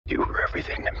You were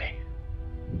everything to me.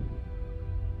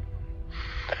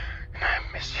 And I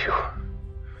miss you.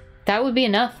 That would be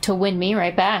enough to win me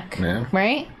right back. Yeah.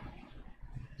 Right?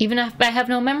 Even if I have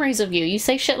no memories of you. You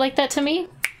say shit like that to me?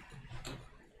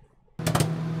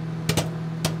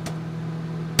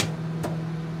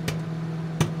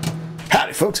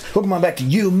 Howdy, folks. Welcome on back to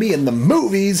You, Me, and the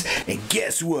Movies. And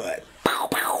guess what? Pow,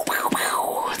 pow, pow,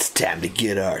 pow. It's time to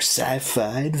get our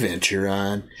sci-fi adventure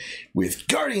on with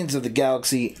Guardians of the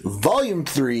Galaxy Volume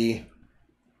 3.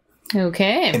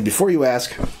 Okay. And before you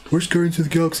ask, where's Guardians of the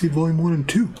Galaxy Volume 1 and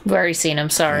 2? We've already seen them,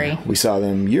 sorry. Yeah, we saw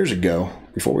them years ago,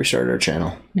 before we started our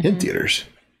channel, in theaters.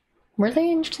 Were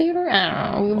they in theater?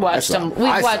 I don't know. We watched them.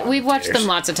 We've watched them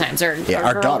lots of times.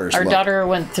 Our daughter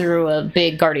went through a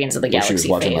big Guardians of the Galaxy she was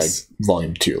watching phase. like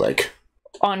Volume 2, like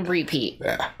on repeat.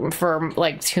 Yeah. For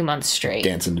like 2 months straight.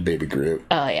 Dancing to Baby Groot.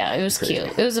 Oh yeah, it was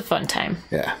cute. It was a fun time.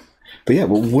 Yeah. But yeah,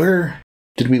 well, where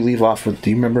did we leave off with? Do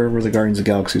you remember where the Guardians of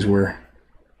the Galaxies were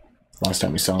last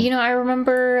time we saw them? You know, I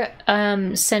remember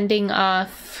sending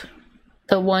off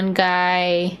the one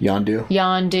guy,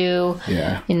 Yondu,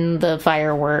 yeah, in the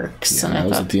fireworks. Yeah, and that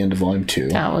was at the end of Volume 2.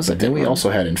 That was. But then we also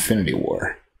had Infinity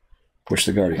War, which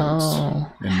the Guardians.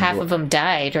 Oh, half of them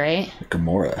died, right?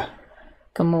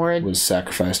 Gamora was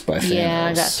sacrificed by Thanos.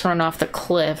 Yeah, got thrown off the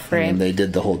cliff, right? And they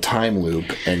did the whole time loop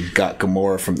and got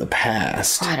Gamora from the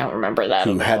past. I don't remember that.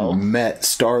 Who hadn't met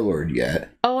Star-Lord yet.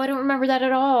 Oh, I don't remember that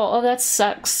at all. Oh, that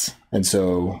sucks. And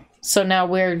so now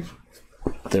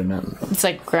they're not. It's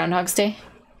like Groundhog's Day.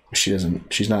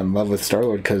 She's not in love with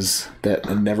Star-Lord because that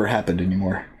never happened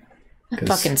anymore. That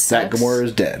fucking sucks. That Gamora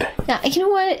is dead. Yeah, you know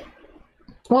what?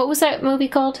 What was that movie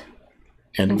called?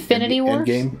 Infinity War.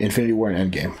 Infinity War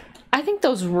and Endgame. I think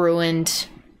those ruined.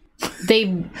 They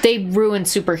ruined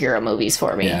superhero movies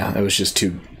for me. Yeah, it was just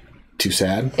too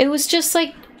sad. It was just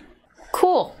like,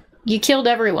 cool. You killed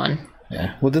everyone.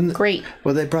 Yeah. Well, then. Great.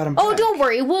 Well, they brought him back. Oh, don't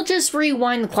worry. We'll just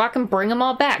rewind the clock and bring them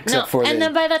all back.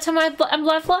 Then by that time,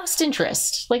 I've lost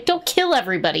interest. Like, don't kill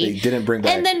everybody. They didn't bring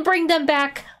back. And then bring them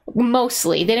back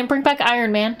mostly. They didn't bring back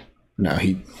Iron Man. No,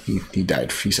 he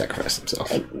died. He sacrificed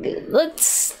himself.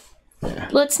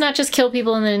 Let's not just kill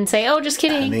people and then say, "Oh, just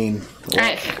kidding." I mean,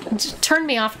 just turn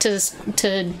me off to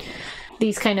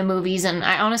these kind of movies. And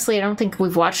I don't think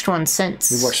we've watched one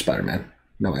since. We watched Spider-Man: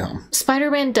 No Way Home.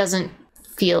 Spider-Man doesn't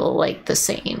feel like the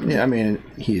same. Yeah, I mean,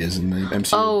 he is in the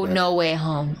MCU. Oh, No Way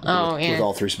Home. Oh, yeah. With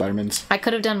all three Spider-Mans. I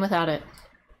could have done without it.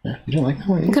 Yeah, you didn't like that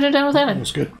one? Could have done without it. That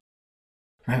was good. All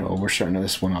right, well, we're starting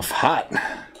this one off hot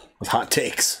with hot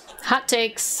takes. Hot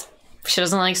takes. She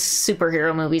doesn't like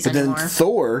superhero movies anymore. Then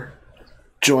Thor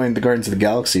joined the Guardians of the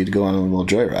Galaxy to go on a little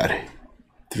joyride at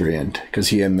the very end, because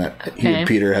he and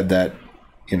Peter had that,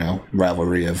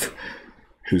 rivalry of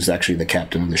who's actually the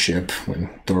captain of the ship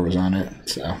when Thor was on it.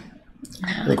 So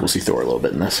I think we'll see Thor a little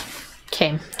bit in this.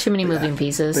 Okay, too many moving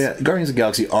pieces. But yeah, Guardians of the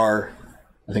Galaxy are,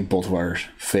 I think, both of our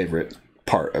favorite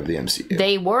part of the MCU.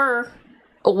 They were.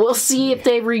 We'll see if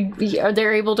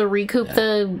they're able to recoup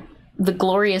the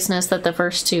gloriousness that the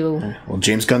first two. Well,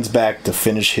 James Gunn's back to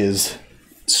finish his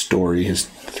story, his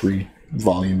 3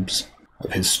 volumes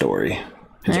of his story,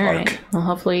 his arc. Right. Well,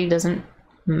 hopefully he doesn't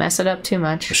mess it up too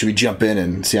much. Should we jump in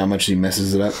and see how much he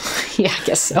messes it up? Yeah, I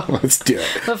guess so. Let's do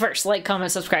it. But first, like,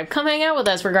 comment, subscribe. Come hang out with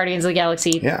us for Guardians of the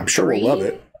Galaxy. Yeah, I'm sure we'll love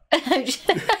it.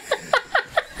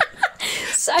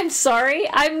 I'm sorry.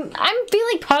 I'm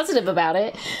feeling positive about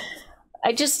it.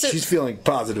 She's feeling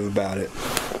positive about it.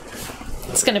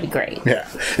 It's going to be great. Yeah.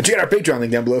 And check out our Patreon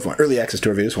link down below if you want early access to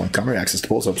our videos, want commentary, access to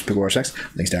polls, helps people watch next.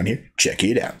 Links down here. Check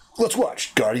it out. Let's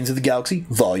watch Guardians of the Galaxy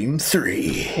Volume 3.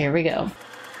 Here we go.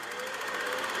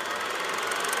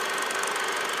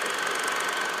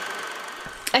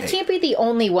 I can't be the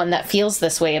only one that feels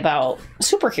this way about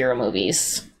superhero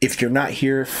movies. If you're not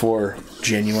here for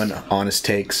genuine, honest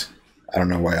takes, I don't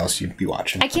know why else you'd be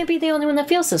watching. I can't be the only one that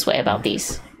feels this way about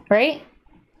these, right?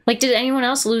 Like, did anyone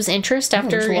else lose interest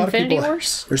after Infinity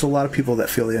Wars? There's a lot of people that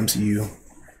feel the MCU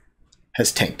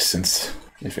has tanked since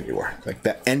Infinity War. Like,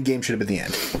 that Endgame should have been the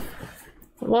end.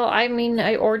 Well, I mean,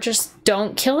 or just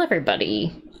don't kill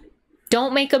everybody.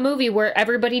 Don't make a movie where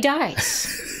everybody dies.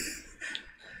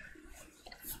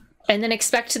 And then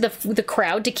expect the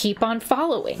crowd to keep on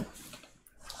following.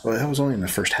 Well, that was only in the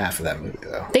first half of that movie,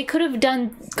 though. They could have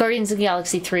done Guardians of the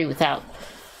Galaxy 3 without...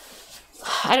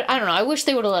 I don't know. I wish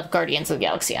they would have left Guardians of the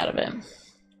Galaxy out of it.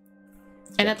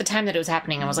 And at the time that it was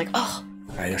happening, I was like, oh.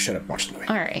 All right, shut up and watch the movie.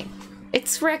 All right.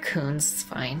 It's raccoons. It's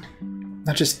fine.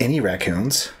 Not just any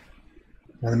raccoons.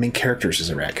 One of the main characters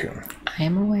is a raccoon. I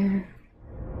am aware.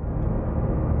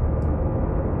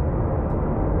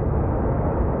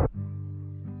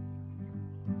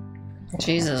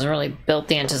 Jesus, really built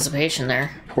the anticipation there.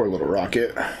 Poor little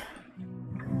rocket.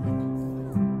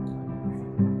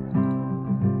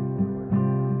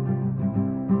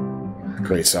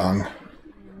 Great song.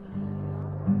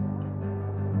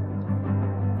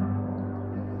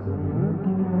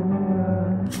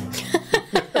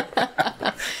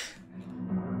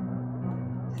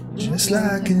 Just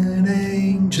like an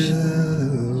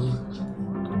angel.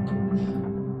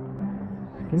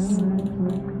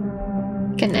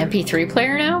 Get an MP3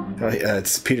 player now? Oh, yeah,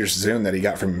 it's Peter's Zune that he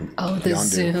got from Oh, the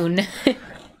Yondu. Zune.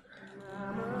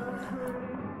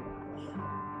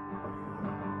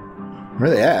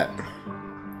 Where are they at?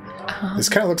 This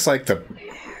kind of looks like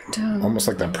almost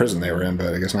like that prison they were in,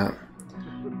 but I guess not.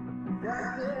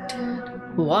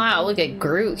 Wow, look at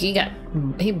Groot.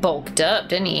 He bulked up,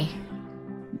 didn't he?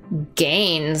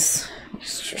 Gains.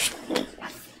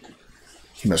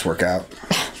 He must work out.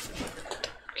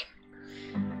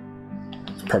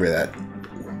 Probably that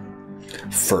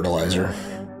fertilizer.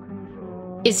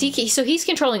 Is he? So he's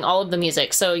controlling all of the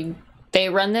music. So they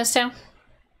run this now?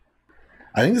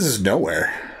 I think this is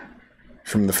Nowhere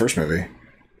from the first movie.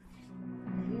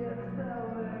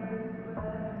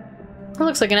 It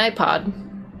looks like an iPod,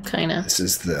 kind of. This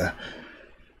is the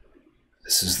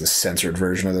censored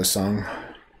version of this song.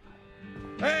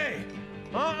 Hey!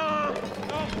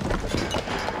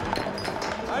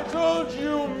 I told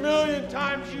you a million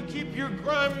times you keep your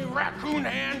grimy raccoon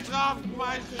hands off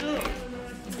my shoe.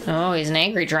 Oh, he's an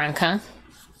angry drunk, huh?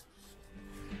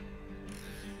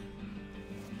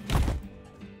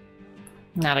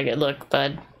 Not a good look,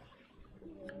 bud.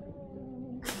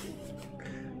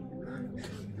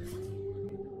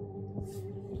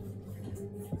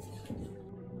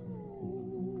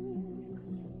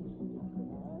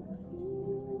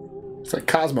 It's like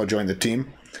Cosmo joined the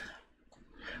team.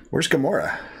 Where's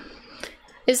Gamora?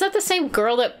 Is that the same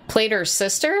girl that played her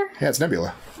sister? Yeah, it's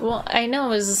Nebula. Well, I know it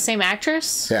was the same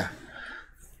actress. Yeah.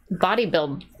 Body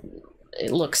build,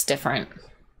 it looks different.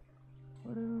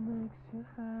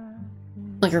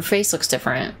 Like her face looks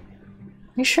different.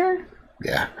 You sure?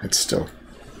 Yeah, it's still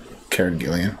Karen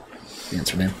Gillian.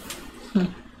 That's her name.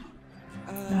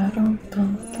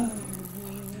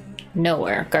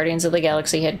 Nowhere. Guardians of the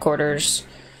Galaxy headquarters.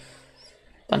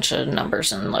 Bunch of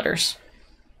numbers and letters.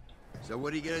 So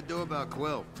what are you gonna do about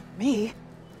Quill? Me?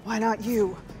 Why not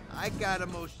you? I got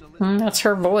emotional. That's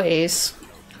her voice.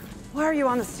 Why are you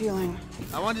on the ceiling?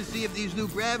 I wanted to see if these new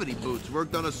gravity boots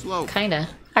worked on a slope. Kinda.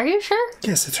 Are you sure?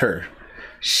 Yes, it's her.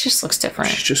 She just looks different.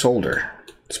 She's just older.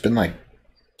 It's been like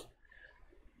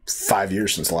 5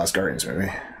 years since the last Guardians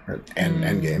movie. And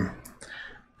Endgame.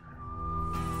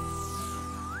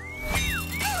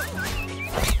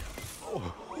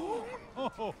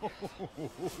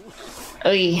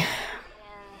 Oy.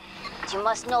 You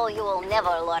must know you will never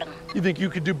learn. You think you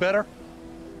could do better?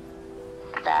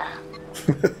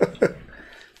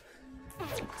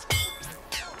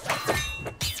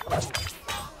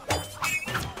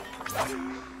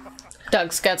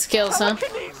 Doug's got skills, huh?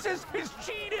 Telekinesis is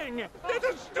cheating! That's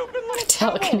a stupid little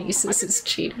Telekinesis is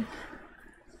cheating.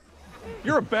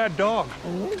 You're a bad dog.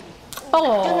 Do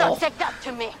Oh. not say that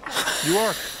to me. You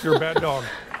are. You're a bad dog.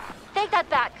 Take that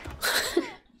back.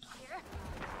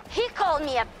 He called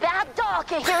me a bad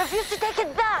dog and he refused to take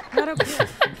it back. Not okay.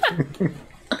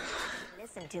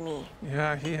 Listen to me.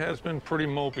 Yeah, he has been pretty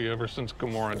mopey ever since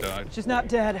Gamora died. She's not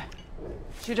dead.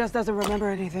 She just doesn't remember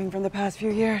anything from the past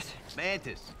few years.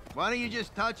 Mantis, why don't you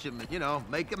just touch him and,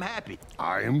 make him happy?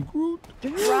 I am Groot.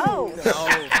 Bro,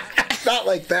 Not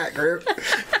like that, Groot.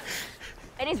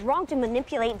 it is wrong to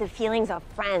manipulate the feelings of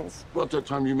friends. About that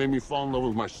time you made me fall in love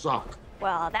with my sock.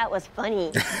 Well, that was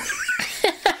funny.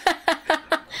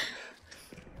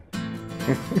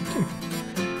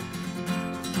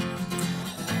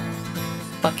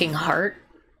 Fucking Heart.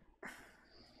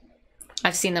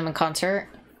 I've seen them in concert.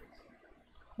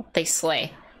 They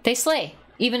slay. They slay.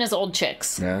 Even as old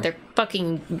chicks. Yeah. They're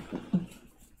fucking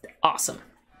awesome.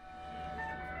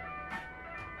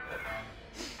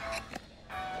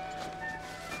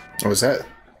 Was that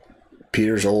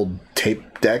Peter's old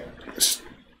tape deck?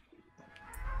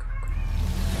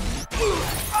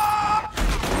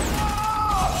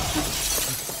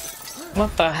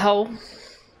 What the hell?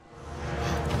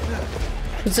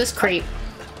 Who's this creep?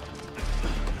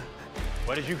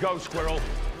 Where did you go, Squirrel?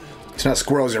 It's not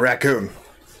squirrel, it's a raccoon.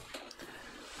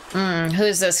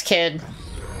 Who's this kid?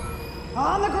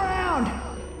 On the ground!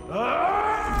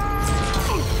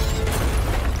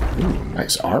 Ooh,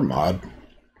 nice arm mod.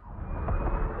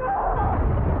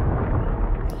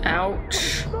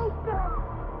 Ouch.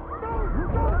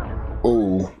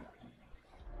 Ooh.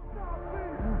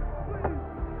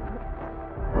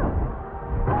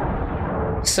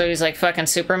 So he's like fucking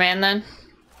Superman then?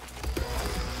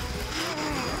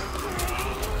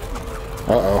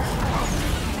 Uh-oh.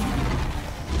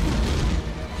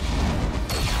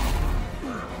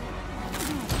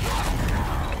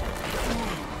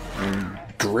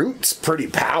 Groot's pretty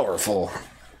powerful.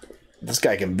 This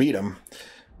guy can beat him.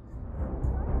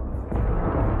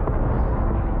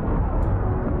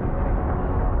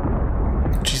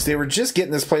 Jeez, they were just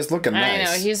getting this place looking nice. I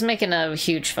know, he's making a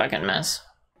huge fucking mess.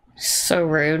 So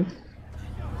rude.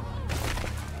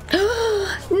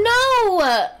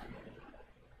 No!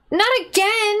 Not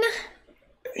again!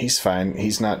 He's fine.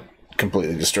 He's not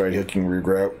completely destroyed. He can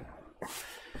regroup.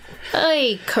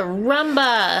 Ay,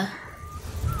 caramba!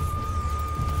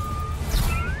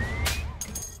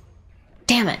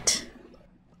 Damn it.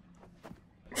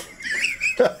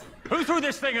 Who threw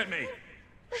this thing at me?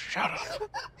 Shut up.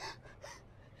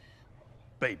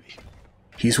 Baby.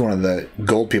 He's one of the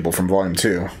gold people from Volume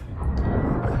 2.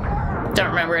 Don't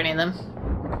remember any of them.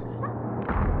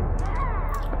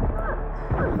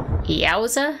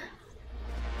 Yowza?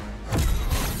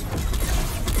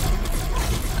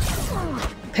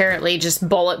 Apparently just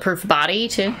bulletproof body,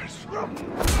 too.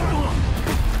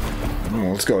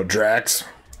 Let's go, Drax.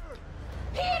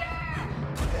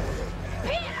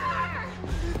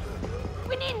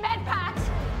 We need med packs.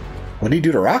 What did he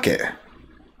do to Rocket?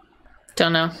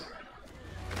 Don't know.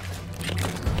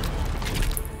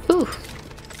 Ooh.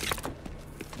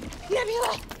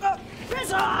 Nebula!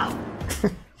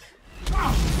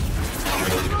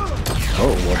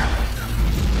 Oh.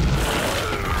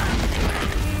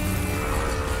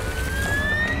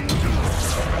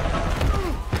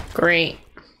 Great.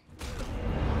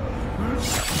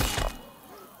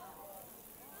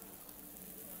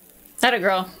 That a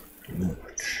girl.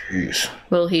 Jeez.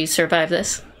 Will he survive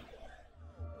this?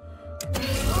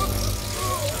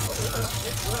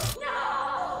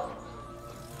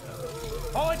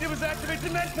 All I did was activate the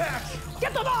med packs.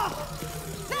 Get them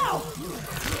off! Now!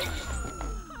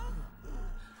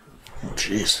 Oh,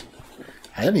 jeez.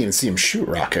 I didn't even see him shoot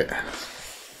Rocket.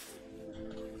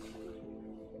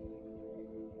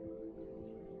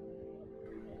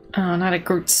 Oh, not a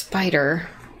Groot spider.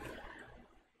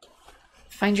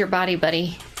 Find your body,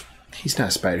 buddy. He's not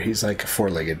a spider. He's like a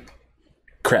four-legged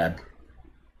crab.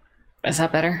 Is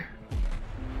that better?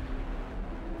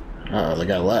 Oh, the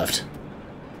guy left.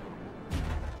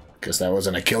 Guess that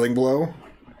wasn't a killing blow.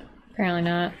 Apparently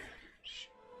not.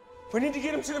 We need to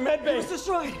get him to the med base. It's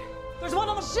destroyed. There's one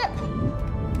on the ship.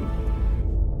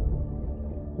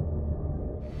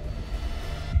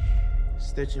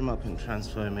 Stitch him up and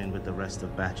transfer him in with the rest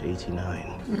of batch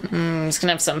 89. He's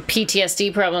gonna have some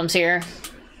PTSD problems here.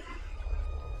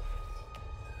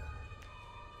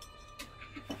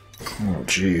 Oh,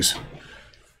 jeez.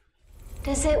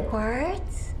 Does it work?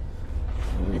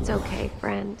 It's okay,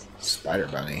 friend. Spider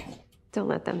Bunny. Don't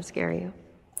let them scare you.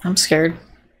 I'm scared.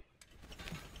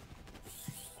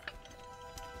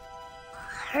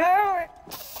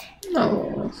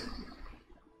 No.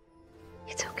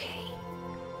 It's okay.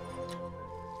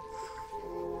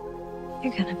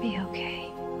 You're gonna be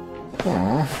okay.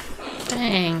 Aw.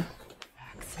 Dang.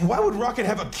 Why would Rocket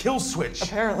have a kill switch?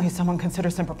 Apparently someone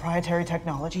considered some proprietary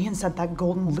technology and sent that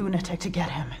golden lunatic to get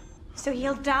him. So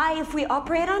he'll die if we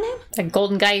operate on him? That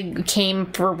golden guy came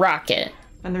for Rocket.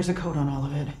 And there's a code on all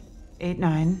of it.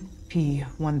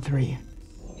 89P13.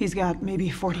 He's got maybe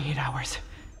 48 hours.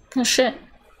 Oh shit.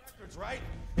 Right?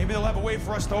 Maybe they'll have a way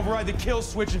for us to override the kill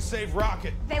switch and save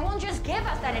Rocket. They won't just give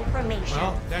us that information.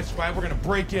 Well, that's why we're gonna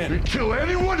break in. We kill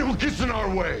anyone who gets in our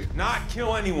way. Not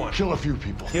kill anyone. Kill a few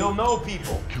people. Kill no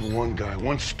people. Kill one guy,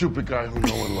 one stupid guy who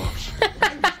no one loves.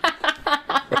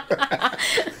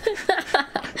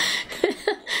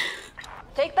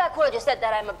 Take back word you said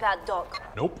that I'm a bad dog.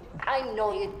 Nope. I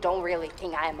know you don't really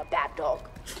think I am a bad dog.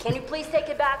 Can you please take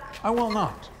it back? I will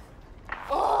not.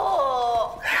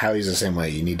 Oh! Hallie's the same way.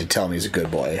 You need to tell him he's a good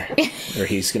boy, or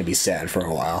he's gonna be sad for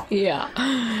a while. Yeah.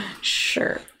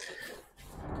 Sure.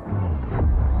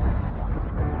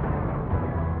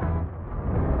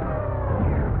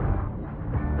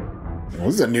 Well,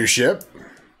 this is a new ship.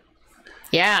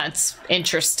 Yeah, it's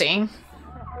interesting.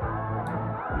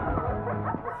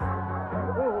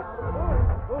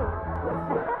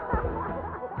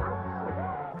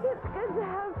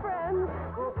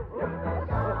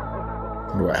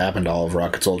 What happened to all of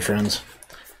Rocket's old friends?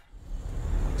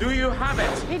 Do you have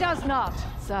it? He does not,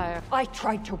 sire. I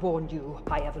tried to warn you,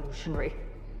 High Evolutionary.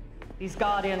 These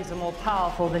Guardians are more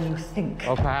powerful than you think.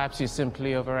 Or perhaps you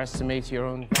simply overestimate your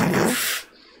own... A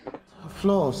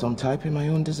flaw of some type in my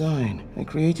own design. I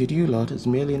created you lot as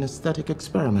merely an aesthetic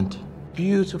experiment.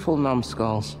 Beautiful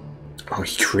numbskulls. Oh,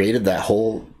 he created that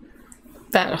whole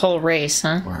That whole race,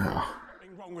 huh? Wow.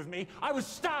 Nothing wrong with me. I was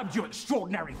stabbed, you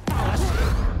extraordinary phallus.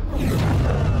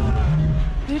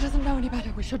 He doesn't know any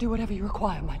better. We shall do whatever you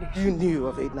require, my niece. You knew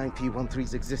of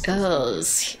 89P13's existence.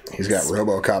 Goes. He's got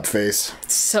RoboCop face.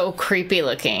 So creepy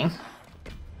looking.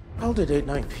 How did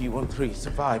 89P13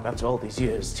 survive after all these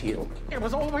years, Teal? It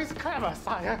was always clever,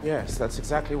 sire. Yes, that's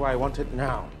exactly why I want it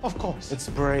now. Of course. Its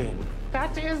brain.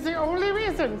 That is the only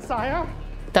reason, sire.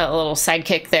 That little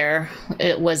sidekick there,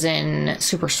 it was in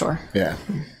Superstore. Yeah.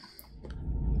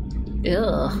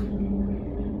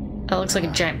 Ugh. That looks like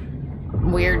a giant,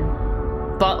 weird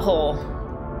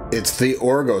butthole. It's the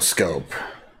orgoscope.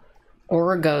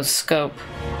 Orgoscope.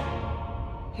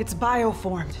 It's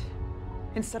bioformed.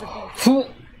 Instead of...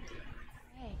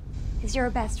 He's your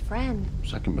best friend.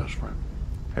 Second best friend.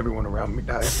 Everyone around me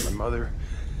died. My mother,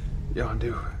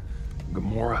 Yondu,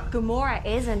 Gamora. Gamora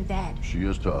isn't dead. She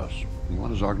is to us. You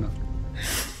want a Zargna?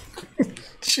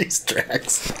 She's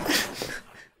Drax.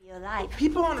 You're alive.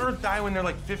 People on Earth die when they're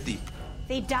like 50.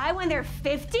 They die when they're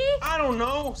 50? I don't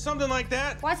know, something like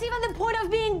that. What's even the point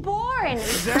of being born?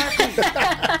 Exactly.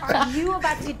 Are you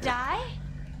about to die?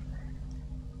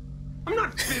 I'm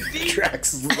not 50.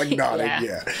 Drax is like nodding,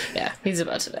 yeah. Yeah, he's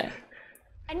about to die.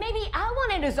 And maybe I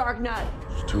wanted a Zargna.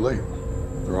 It's too late.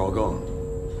 They're all gone.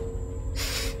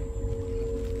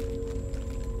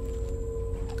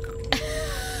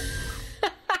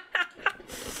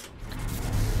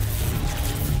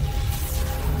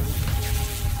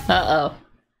 Uh-oh.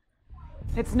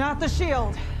 It's not the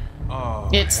shield. Oh,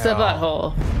 It's the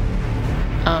butthole.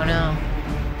 Oh no.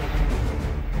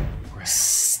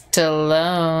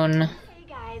 Stallone. Hey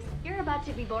guys, you're about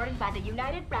to be boarded by the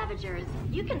United Ravagers.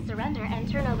 You can surrender and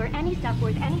turn over any stuff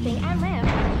worth anything and live.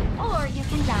 Or you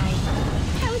can die.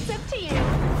 So it's up to you.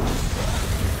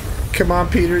 Come on,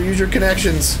 Peter, use your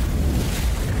connections.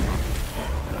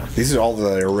 These are all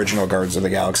the original Guardians of the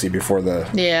Galaxy before the...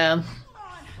 Yeah.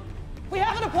 We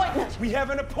have an appointment. We have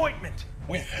an appointment.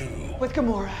 With who? With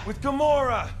Gamora. With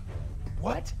Gamora.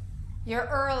 What? You're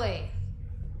early.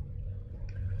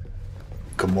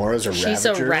 Gamora's a Ravager? She's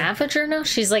a Ravager now?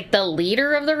 She's like the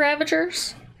leader of the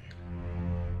Ravagers?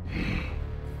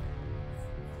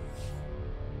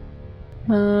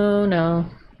 Oh no.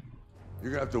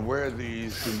 You're gonna have to wear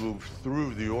these to move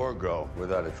through the Orgo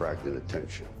without attracting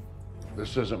attention.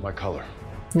 This isn't my color.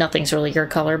 Nothing's really your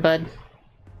color, bud.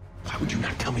 Why would you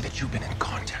not tell me that you've been in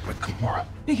contact with Gamora?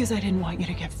 Because I didn't want you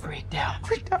to get freaked out.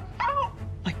 Freaked out? Ow!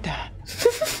 Like that.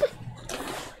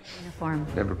 Uniform.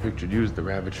 Never pictured you as the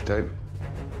Ravager type.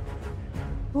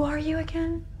 Who are you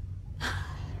again?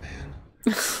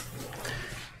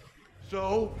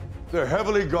 So, they're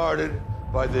heavily guarded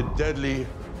by the deadly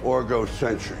Orgo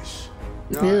sentries.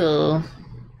 Ew.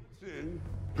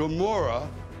 Gamora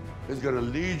is gonna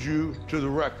lead you to the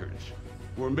records,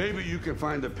 where maybe you can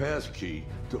find the pass key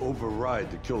to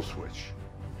override the kill switch.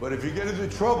 But if you get into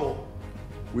trouble,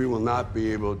 we will not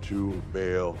be able to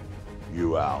bail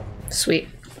you out. Sweet.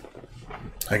 Am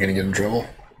I gonna get in trouble?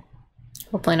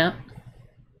 Hopefully not.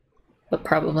 But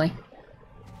probably.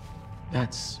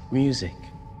 That's music.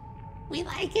 We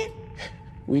like it.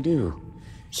 We do.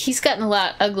 He's gotten a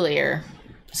lot uglier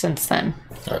since then.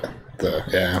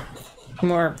 Yeah.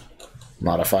 More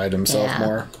Modified himself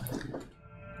more.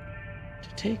 To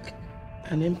take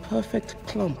an imperfect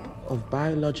clump of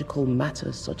biological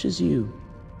matter such as you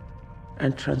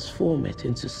and transform it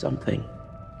into something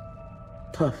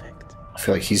perfect. I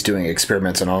feel like he's doing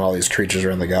experiments on all these creatures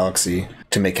around the galaxy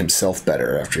to make himself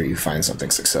better after he finds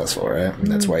something successful, right? And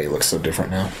that's why he looks so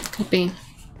different now. Could be.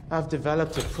 I've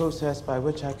developed a process by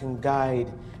which I can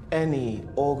guide any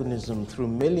organism through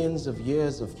millions of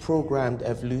years of programmed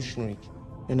evolutionary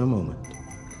in a moment.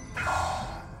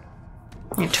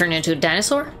 You turn into a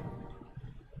dinosaur?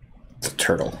 It's a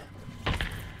turtle.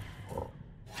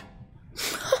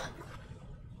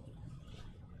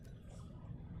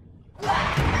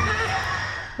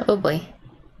 Oh boy.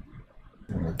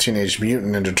 Teenage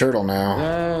Mutant Ninja Turtle now.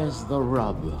 There's the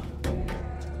rub.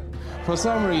 For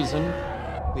some reason,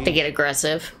 They get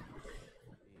aggressive.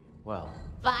 well,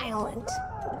 Violent.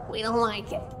 We don't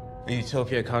like it.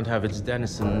 Utopia can't have its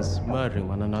denizens murdering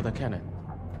one another, can it?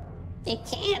 It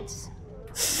can't.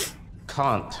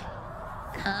 Can't.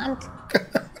 Can't.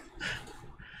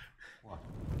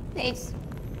 They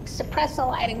suppress the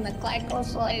lighting the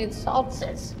glycosylated salt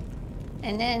says.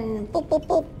 And then boop boop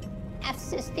boop.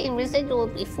 F-cysteine residual will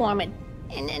be forming.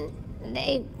 And then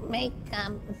they make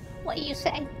what do you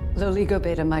say?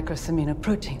 Loligobeta microsemina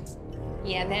proteins.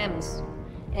 Yeah, thems.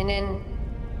 And then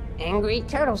angry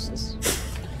turtles.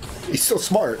 He's so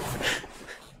smart.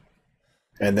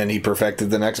 And then he perfected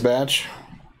the next batch.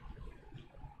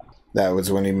 That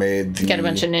was when he made the... Got a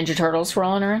bunch of Ninja Turtles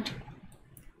rolling around.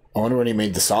 I wonder when he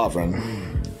made the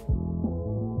Sovereign.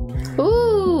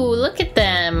 Ooh, look at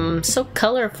them. So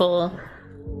colorful.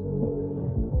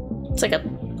 It's like a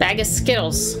bag of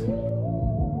Skittles.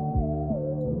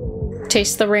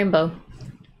 Taste the rainbow.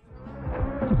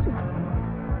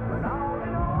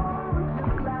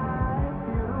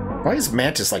 Why is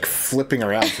Mantis like flipping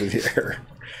around through the air?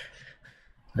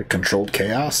 Like controlled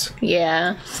chaos?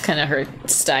 Yeah, it's kind of her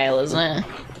style, isn't it?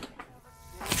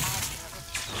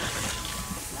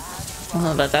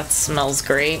 Oh, but that smells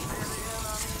great.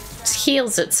 It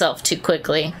heals itself too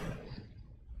quickly.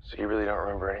 So you really don't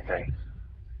remember anything?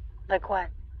 Like what?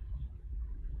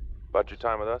 About your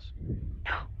time with us?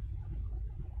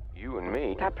 You and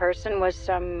me? That person was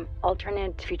some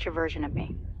alternate future version of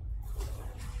me.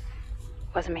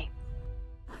 Wasn't me.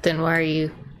 Then why are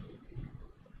you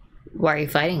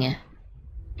fighting it?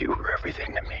 You were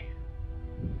everything to me.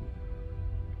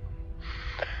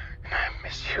 And I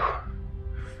miss you.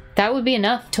 That would be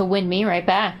enough to win me right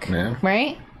back. Yeah.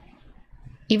 Right?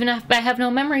 Even if I have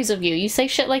no memories of you. You say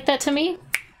shit like that to me?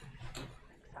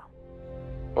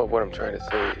 Well, what I'm trying to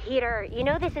say is... Peter, you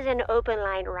know this is an open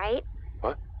line, right?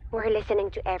 What? We're listening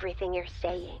to everything you're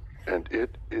saying. And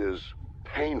it is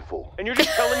painful. And you're just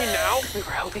telling me now? We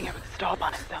were hoping it would stop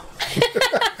on its own.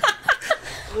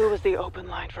 Blue was the open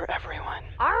line for everyone.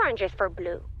 Orange is for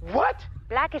blue. What?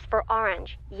 Black is for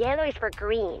orange. Yellow is for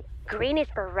green. Green is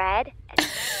for red.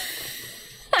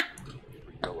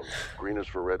 Yellow. Green is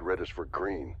for red, red is for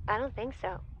green. I don't think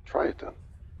so. Try it then.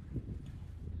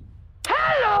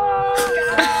 Hello!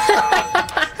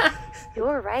 You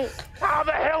were right. How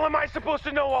the hell am I supposed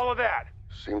to know all of that?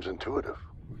 Seems intuitive.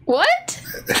 What?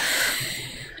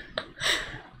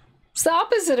 It's the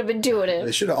opposite of intuitive.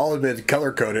 They should have all been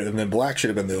color coded, and then black should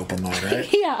have been the open line, right?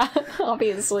 Yeah,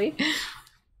 obviously.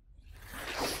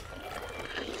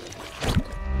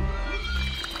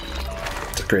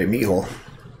 It's a great meat hole.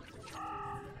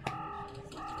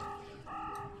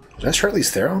 Is that Charlize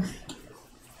Theron?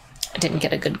 I didn't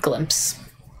get a good glimpse.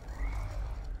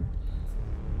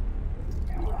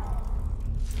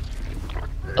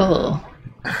 Oh.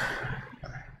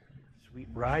 Sweet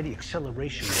ride, the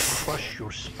acceleration will crush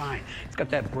your spine. It's got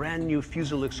that brand new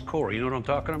Fuselix core. You know what I'm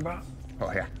talking about?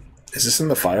 Oh, yeah. Is this in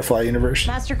the Firefly universe?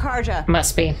 Master Karja.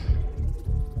 Must be.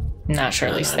 Not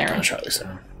Charlize Theron. Not Charlize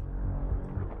Theron.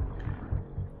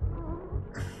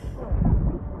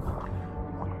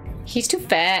 He's too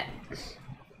fat.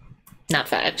 Not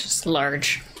fat, just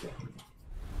large.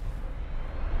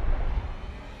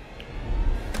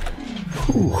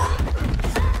 Ooh.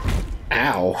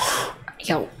 Ow.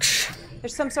 Ouch.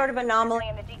 There's some sort of anomaly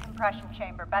in the decompression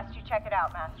chamber. Best you check it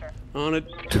out, Master. On it.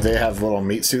 Do they have little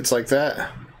meat suits like that?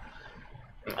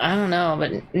 I don't know,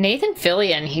 but Nathan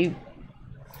Fillion,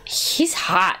 he's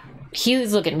hot. He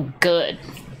was looking good.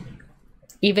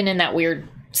 Even in that weird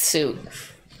suit.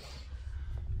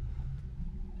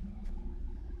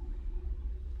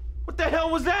 What the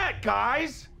hell was that,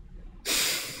 guys?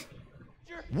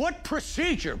 What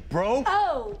procedure, bro?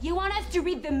 Oh, you want us to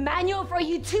read the manual for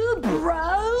you too,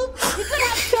 bro? You could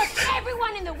have stuck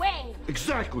everyone in the wing.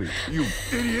 Exactly, you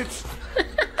idiots.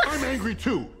 I'm angry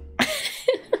too.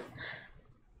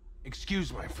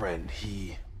 Excuse my friend.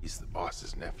 He's the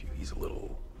boss's nephew. He's a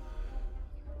little...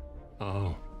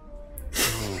 Oh.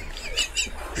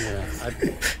 Yeah,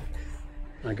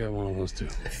 I got one of those too.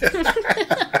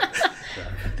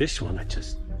 This one, I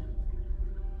just...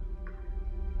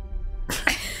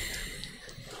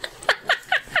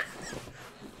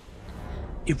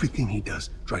 Everything he does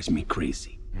drives me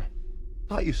crazy.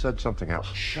 Thought you said something else.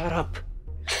 Shut up.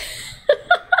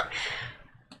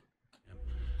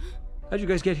 How'd you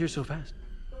guys get here so fast?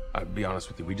 I'll be honest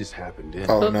with you, we just happened in.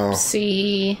 Oh no.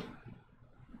 Oopsie.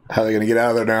 How are they gonna get out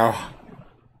of there now?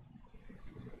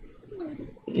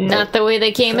 Not the way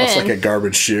they came That's in. like a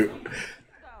garbage chute.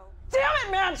 Damn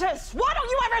it, Mantis! Why don't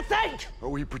you ever think? Are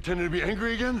we pretending to be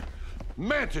angry again?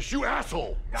 Mantis, you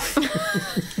asshole!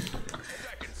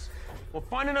 We'll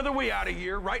find another way out of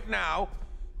here right now.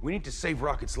 We need to save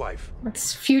Rocket's life.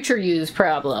 It's future you's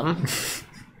problem.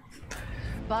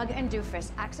 Bug and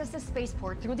Doofus, access the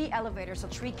spaceport through the elevator so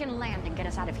Tree can land and get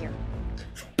us out of here.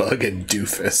 Bug and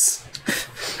Doofus.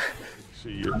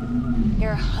 See you.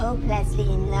 You're hopelessly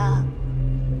in love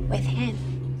with him.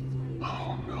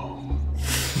 Oh no.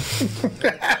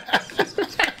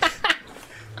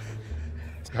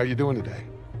 How you doing today?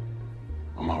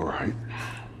 I'm all right.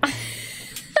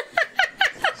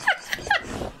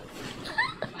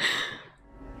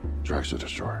 Drax the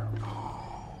Destroyer.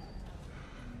 Oh,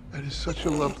 that is such a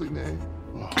lovely name.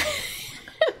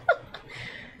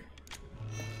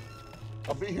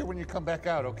 I'll be here when you come back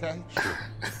out, okay? Sure.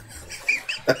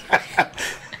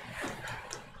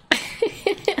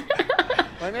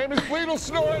 My name is Bleedle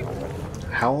Snort.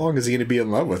 How long is he going to be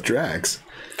in love with Drax?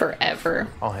 Forever.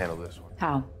 I'll handle this one.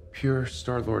 How? Pure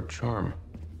Star-Lord charm.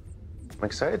 I'm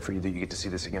excited for you that you get to see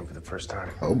this again for the first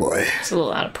time. Oh boy. It's a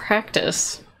little out of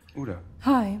practice. Uda.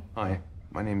 Hi. Hi,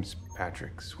 my name's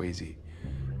Patrick Swayze.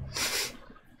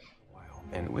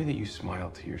 And the way that you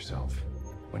smile to yourself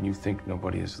when you think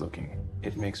nobody is looking,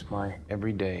 it makes my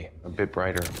every day a bit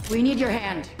brighter. We need your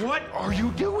hand. What are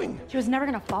you doing? She was never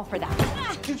gonna fall for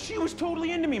that. Dude, she was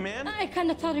totally into me, man. I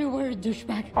kinda thought you were a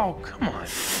douchebag. Oh, come on.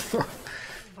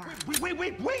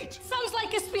 Wait! Sounds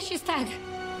like a species tag.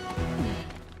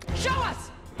 Show us!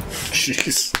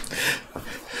 Jeez.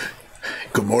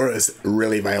 Gamora is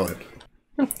really violent.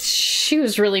 She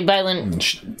was really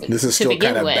violent. This is to still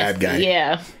begin kind of with. bad guy.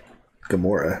 Yeah.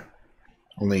 Gamora.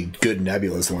 Only good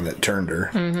Nebula is the one that turned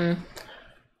her. Mm-hmm.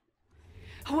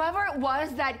 Whoever it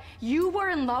was that you were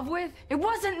in love with, it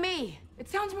wasn't me. It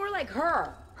sounds more like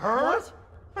her. Her? What?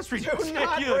 That's ridiculous. Do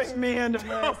not bring me into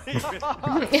this.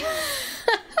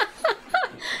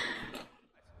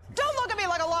 Don't look at me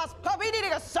like a lost puppy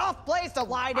needing a soft place to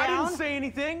lie down. I didn't say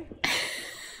anything.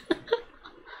 I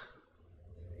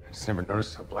just never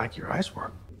noticed how black your eyes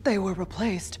were. They were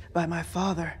replaced by my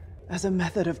father as a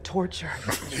method of torture.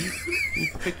 You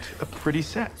picked a pretty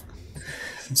set.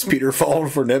 Is Peter falling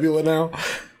for Nebula now?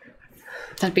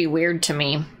 That'd be weird to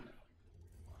me.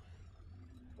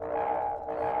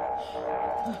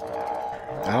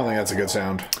 I don't think that's a good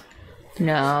sound.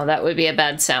 No, that would be a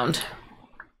bad sound.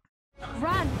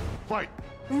 Run! Fight!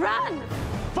 Run!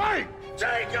 Fight!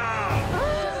 Take off!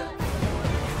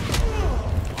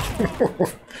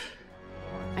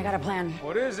 I got a plan.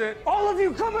 What is it? All of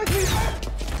you, come with me!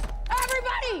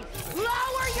 Everybody!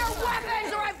 Lower your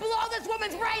weapons or I blow this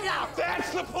woman's brains out!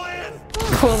 That's the plan?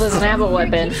 Cool doesn't have a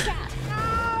weapon.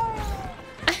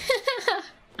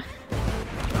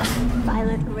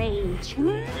 Violent rage.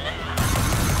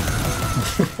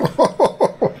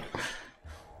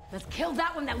 Let's kill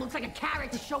that one that looks like a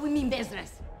carrot to show we mean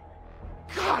business.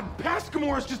 God, past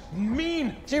Gamora's just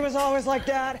mean. She was always like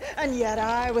that, and yet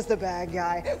I was the bad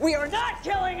guy. We are not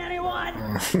killing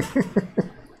anyone!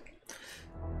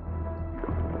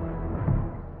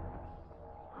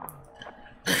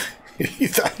 He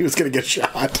thought he was going to get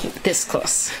shot. This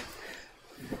close.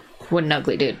 What an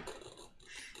ugly dude.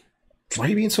 Why are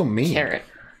you being so mean? Carrot.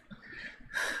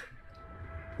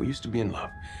 We used to be in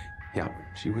love. Yeah,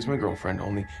 she was my girlfriend,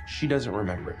 only she doesn't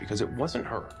remember it because it wasn't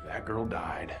her. That girl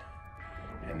died.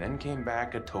 And then came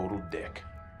back a total dick.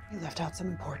 You left out some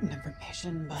important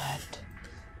information, but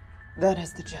that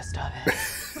is the gist of it.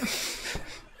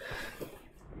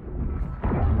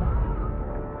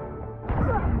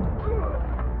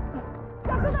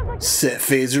 Set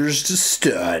phasers to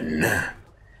stun.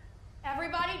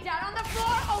 Everybody down on the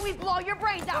floor or we blow your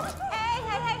brains out. Hey,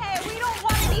 we don't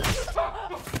want any.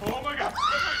 Oh my God!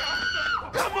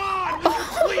 Come on!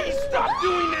 Please stop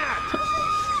doing that!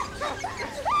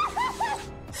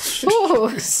 Ooh.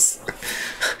 Is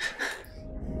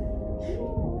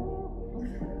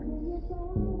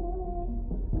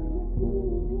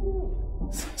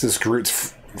this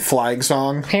Groot's flying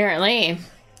song? Apparently.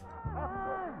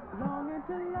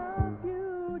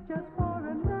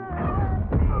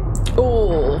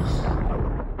 Ooh.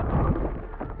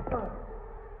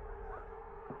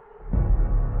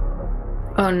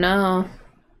 Oh no.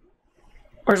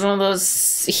 Where's one of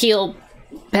those heal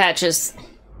patches?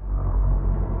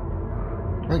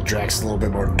 I think Drax is a little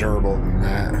bit more durable than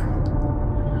that.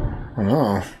 I don't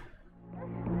know.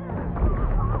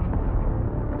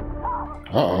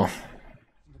 Uh-oh.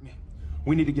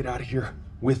 We need to get out of here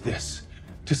with this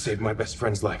to save my best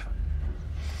friend's life.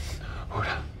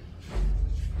 Oda.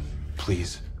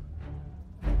 Please.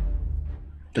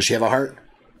 Does she have a heart?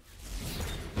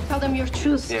 Tell them your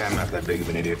truth. Yeah, I'm not that big of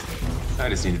an idiot. I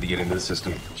just needed to get into the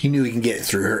system. He knew he can get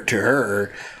through her to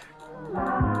her.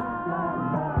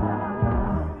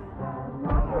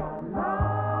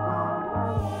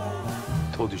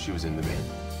 Told you she was into me.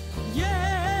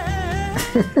 Yeah!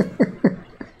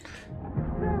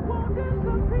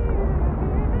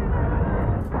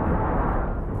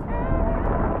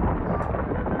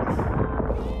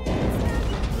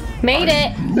 Made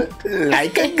it!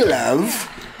 Like a glove.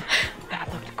 That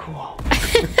looked cool.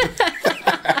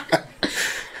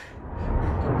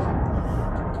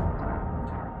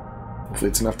 Hopefully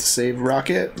it's enough to save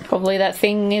Rocket. Hopefully that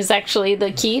thing is actually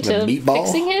the key The to meatball?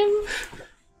 fixing him.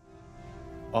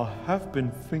 I have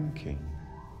been thinking.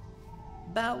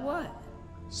 About what?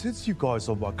 Since you guys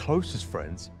are my closest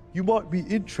friends, you might be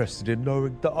interested in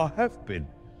knowing that I have been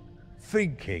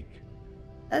thinking.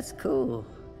 That's cool.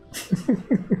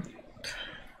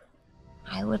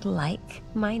 I would like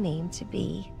my name to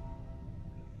be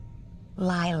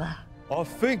Lila. I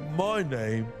think my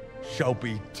name shall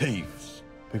be Teefs,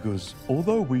 because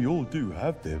although we all do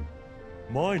have them,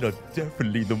 mine are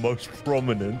definitely the most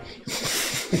prominent.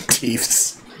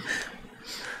 Teefs.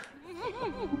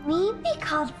 Me be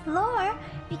called Floor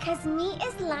because me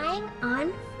is lying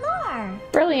on floor.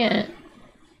 Brilliant.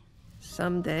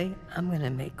 Someday, I'm gonna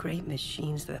make great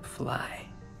machines that fly.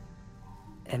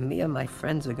 And me and my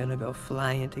friends are gonna go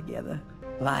flying together.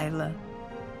 Lila,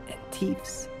 and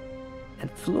Teefs,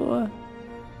 and Floor,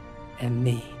 and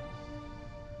me.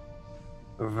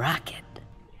 Rocket.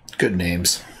 Good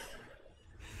names.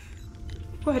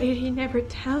 Why did he never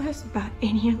tell us about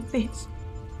any of this?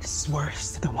 This is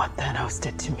worse than what Thanos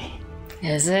did to me.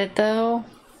 Is it, though?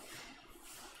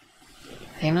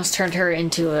 Thanos turned her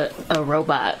into a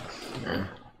robot.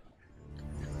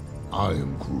 I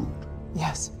am Groot.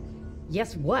 Yes.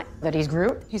 Yes, what? That he's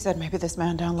Groot? He said maybe this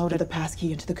man downloaded the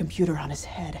passkey into the computer on his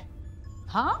head.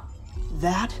 Huh?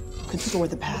 That could store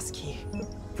the passkey.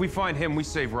 If we find him, we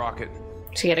save Rocket.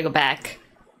 So you gotta go back.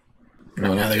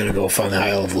 No, now they gotta go find the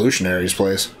High Evolutionary's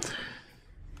place.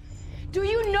 Do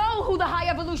you know who the High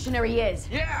Evolutionary is?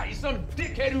 Yeah, he's some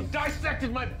dickhead who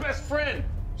dissected my best friend.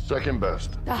 Second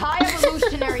best. The High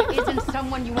Evolutionary isn't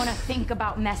someone you want to think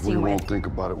about We messing with. won't think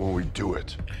about it when we do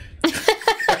it.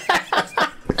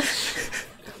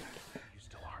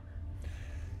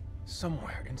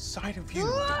 Somewhere inside of you.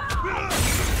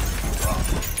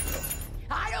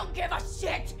 I don't give a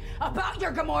shit about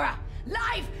your Gamora.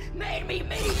 Life made me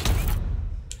me.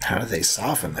 How do they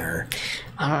soften her?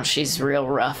 I don't know, she's real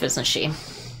rough, isn't she?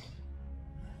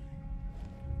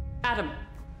 Adam.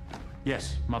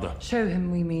 Yes, Mother. Show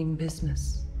him we mean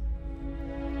business.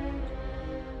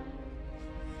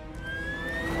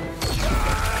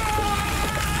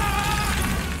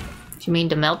 Do you mean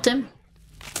to melt him?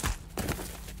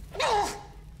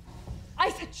 I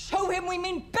said show him we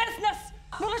mean business.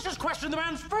 Well, let's just question the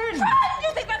man's friend. Friend?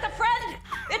 You think that's a friend?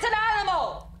 It's an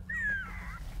animal.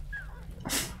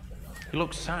 He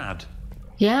looks sad.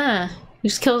 Yeah, he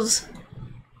just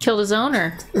killed his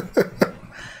owner.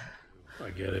 I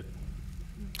get it.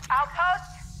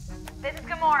 Outpost, this is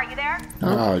Gamora. You there?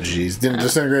 Oh, jeez. Didn't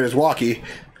disintegrate his walkie.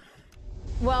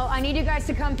 Well, I need you guys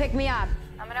to come pick me up.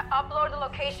 I'm gonna upload the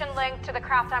location link to the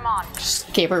craft I'm on.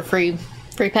 Just gave her free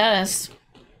pass.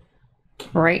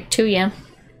 Right to you.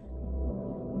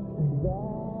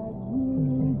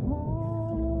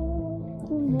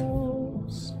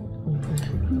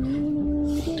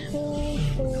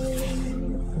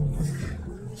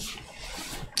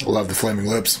 I love the flaming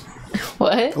lips.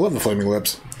 What? I love the flaming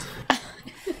lips.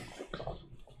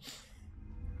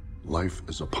 Life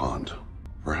is a pond.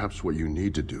 Perhaps what you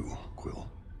need to do, Quill,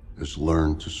 is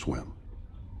learn to swim.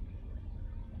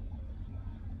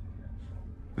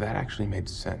 That actually made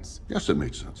sense. Yes, it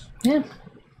made sense. Yeah.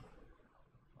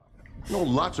 You know,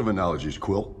 lots of analogies,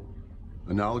 Quill.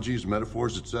 Analogies,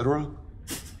 metaphors, etc.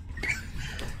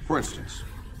 For instance,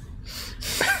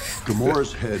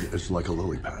 Gamora's head is like a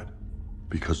lily pad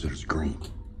because it is green.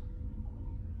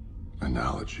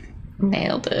 Analogy.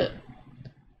 Nailed it.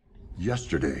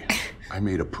 Yesterday, I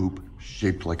made a poop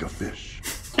shaped like a fish.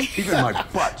 Even my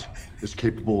butt is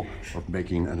capable of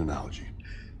making an analogy.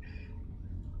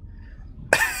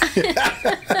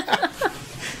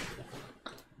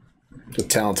 A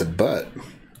talented butt.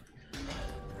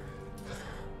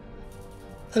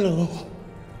 Hello.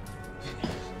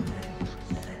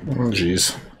 Oh,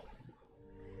 jeez.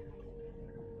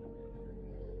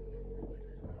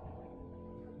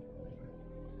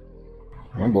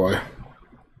 Oh, boy.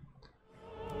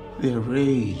 Their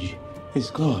rage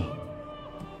is gone.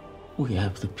 We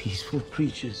have the peaceful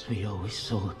creatures we always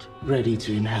sought, ready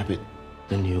to inhabit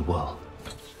the new world.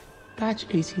 Batch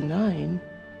 89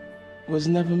 was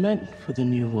never meant for the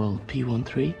new world,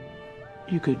 P13.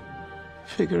 You could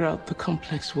figure out the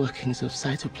complex workings of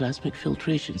cytoplasmic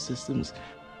filtration systems,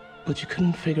 but you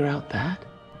couldn't figure out that?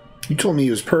 You told me he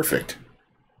was perfect.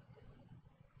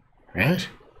 Right?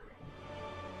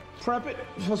 Prep it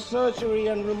for surgery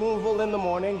and removal in the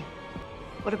morning.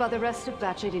 What about the rest of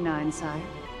Batch 89, sire?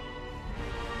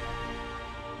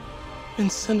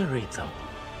 Incinerate them.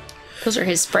 Those are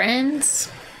his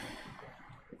friends.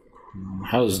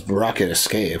 How does Rocket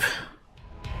escape?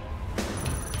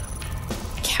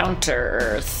 Counter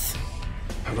Earth.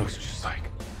 That looks just like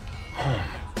home.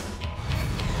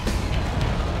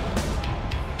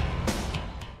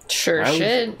 Sure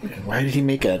should. Why did he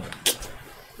make a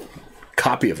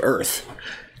copy of Earth?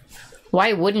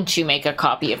 Why wouldn't you make a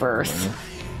copy of Earth?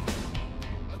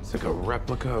 It's like a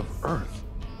replica of Earth.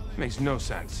 Makes no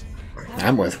sense.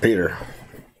 I'm with Peter.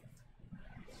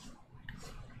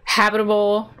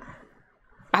 Habitable.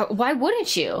 Why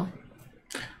wouldn't you?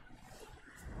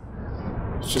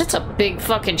 That's a big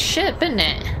fucking ship, isn't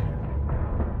it?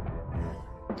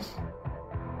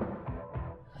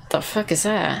 The fuck is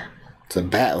that? It's a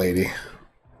bat lady.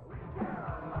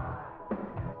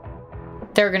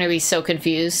 They're gonna be so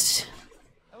confused.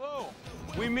 Hello.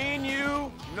 We mean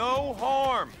you no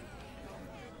harm.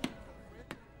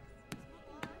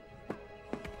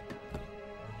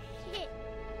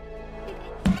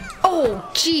 Oh,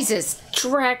 Jesus,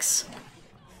 Drex.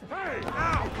 Hey, ow!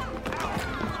 Ow!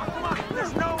 Come on,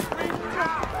 there's no reason.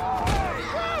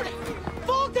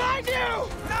 Full kaiju!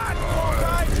 Not full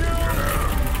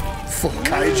kaiju! Full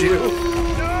kaiju?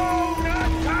 No, not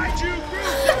kaiju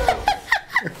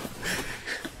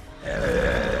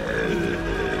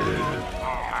Groot!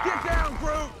 Get down,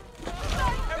 Groot!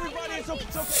 Everybody, it's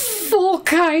okay. Full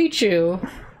kaiju.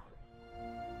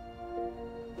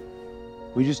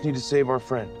 We just need to save our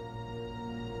friend.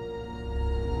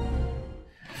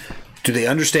 Do they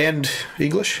understand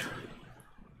English?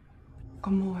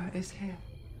 Gamora is here.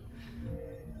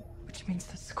 Which means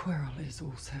the squirrel is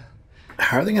also.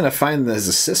 How are they going to find his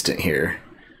assistant here?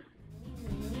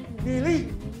 Phil,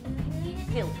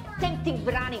 tänk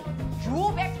brani.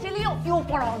 Jo växelio, jo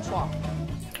paranswa.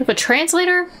 You have a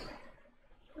translator?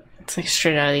 It's like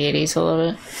straight out of the 80s a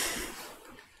little bit.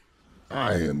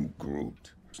 I am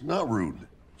Groot. It's not rude.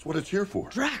 It's what it's here for.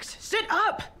 Drax, sit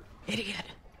up! Idiot.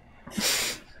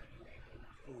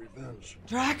 Revenge.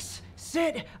 Drax,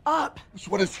 sit up! It's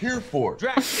what it's here for.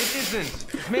 Drax, it isn't.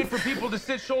 It's made for people to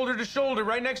sit shoulder to shoulder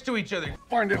right next to each other.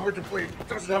 Find it hard to believe. It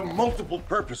doesn't have multiple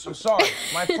purposes. I'm sorry.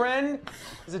 My friend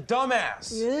is a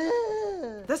dumbass.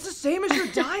 Yeah. That's the same as your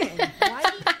dying. Why?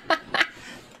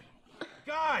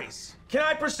 Guys, can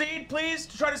I proceed, please,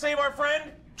 to try to save our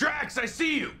friend? Drax, I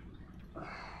see you.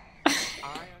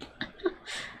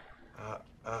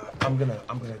 I'm gonna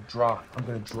draw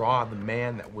the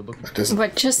man that we're looking for.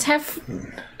 But just have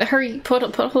her pull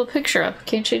a picture up.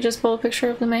 Can't she just pull a picture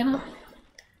of the man up?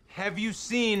 Have you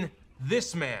seen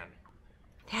this man?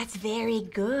 That's very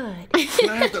good. Can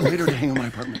I have that later to hang in my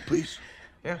apartment, please?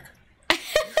 Yeah.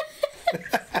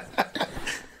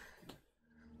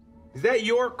 Is that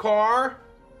your car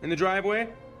in the driveway?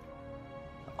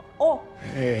 Oh.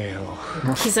 Hell.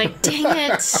 He's like, dang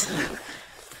it.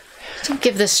 Don't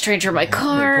give this stranger my They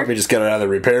car. probably just got it out of the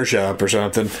repair shop or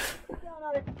something.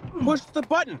 Push the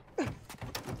button.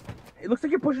 It looks like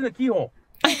you're pushing the keyhole.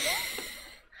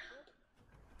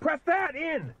 Press that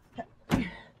in.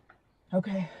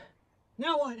 Okay.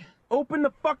 Now what? Open the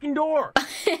fucking door.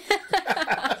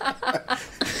 That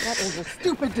is a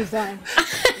stupid design.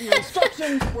 The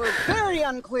instructions were very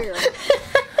unclear.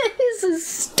 This is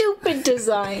stupid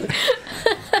design.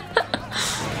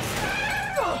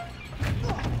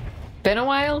 Been a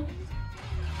while?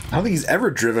 I don't think he's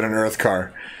ever driven an Earth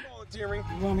car. You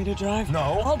want me to drive?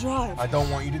 No. I'll drive. I don't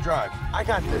want you to drive. I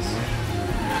got this.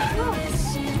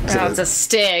 Oh, it's a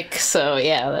stick, so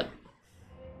yeah.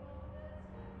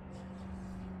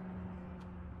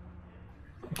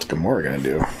 What's Gamora gonna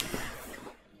do?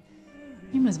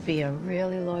 You must be a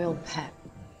really loyal pet.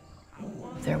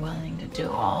 If they're willing to do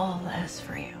all this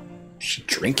for you. Is she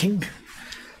drinking?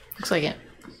 Looks like it.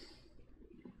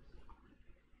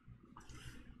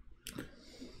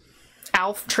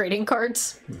 Alf trading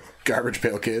cards. Garbage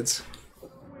Pail Kids.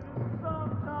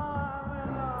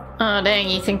 Oh, dang,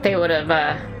 you think they would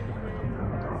have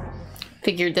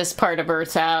figured this part of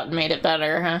Earth out and made it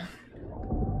better, huh?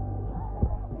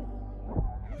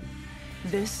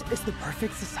 This is the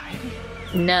perfect society?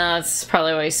 No, that's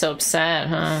probably why he's so upset,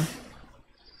 huh?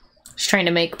 He's trying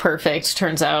to make perfect,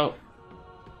 turns out.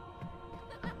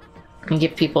 And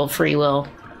give people free will.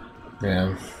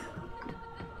 Yeah.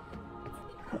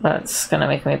 That's gonna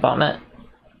make me vomit.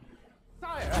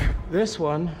 This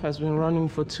one has been running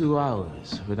for 2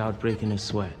 hours without breaking a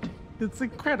sweat. It's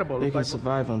incredible. They can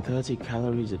survive on 30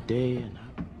 calories a day,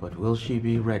 but will she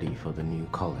be ready for the new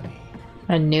colony?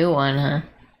 A new one, huh?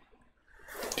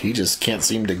 He just can't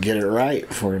seem to get it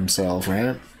right for himself,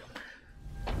 right?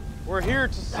 We're here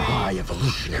to see. High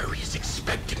Evolutionary is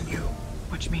expecting you.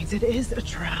 Which means it is a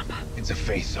trap. It's a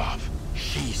face-off.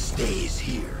 She stays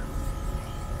here.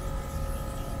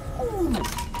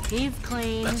 He's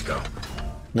clean. Let's go.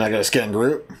 Not gonna scan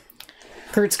Groot?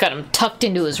 Groot's got him tucked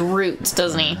into his roots,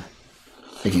 doesn't he?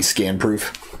 Think he's scan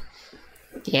proof?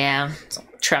 Yeah. It's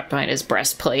trapped behind his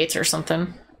breastplate or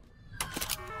something.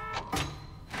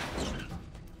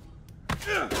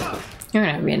 You're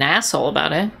gonna be an asshole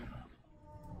about it.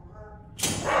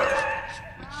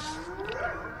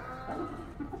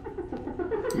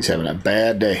 He's having a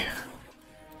bad day.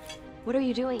 What are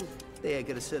you doing? They are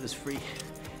gonna set us free.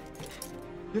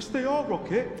 Yes, they are,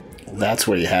 Rocket. That's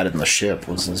what he had in the ship,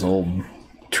 was his old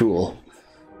tool.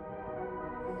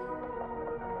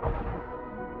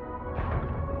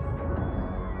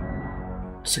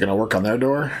 Is it gonna work on their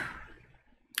door?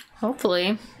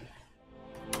 Hopefully.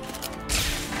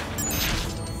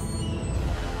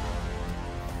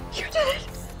 You did it!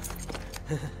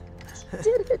 You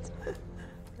did it!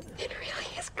 It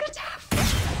really is good to have fun.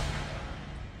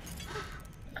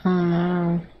 Oh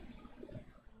no.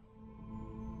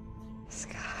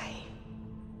 Sky.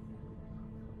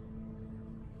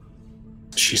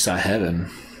 She saw heaven.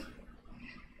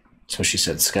 So she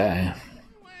said sky.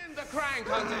 Win the crying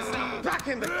contest now. Back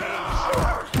in the cage.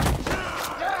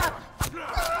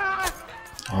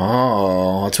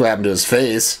 Oh, that's what happened to his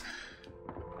face.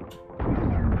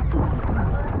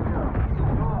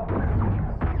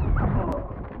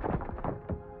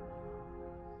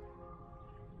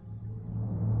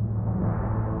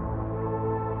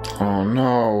 Oh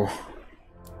no.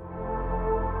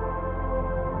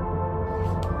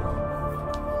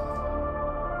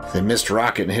 They missed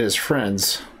Rocket and hit his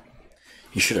friends.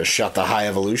 He should have shot the High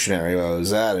Evolutionary while I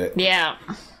was at it. Yeah.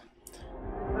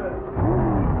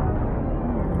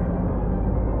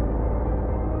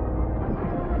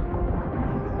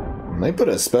 They put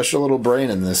a special little brain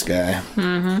in this guy.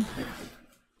 Mm-hmm.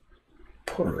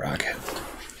 Poor Rocket.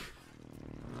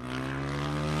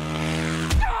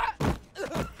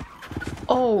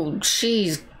 Oh,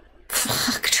 jeez.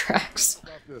 Fuck, Drax.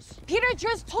 Peter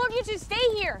just told you to stay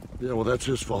here. Yeah, well, that's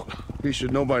his fault. He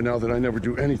should know by now that I never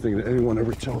do anything that anyone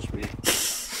ever tells me.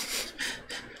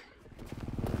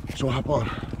 So hop on,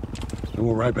 and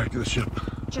we'll ride back to the ship.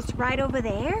 Just right over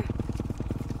there?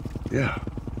 Yeah.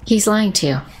 He's lying to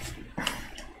you.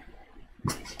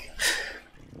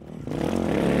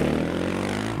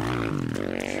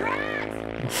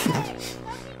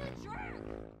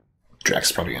 Drax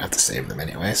is probably gonna have to save them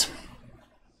anyways.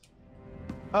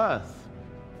 Earth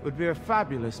would be a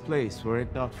fabulous place were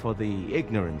it not for the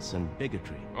ignorance and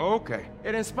bigotry. Okay.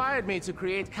 It inspired me to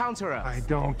create Counter-Earth. I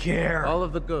don't care. All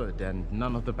of the good and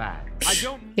none of the bad. I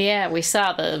don't... Yeah, we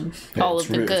saw all of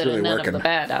the good and none of the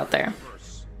bad out there.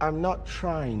 I'm not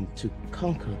trying to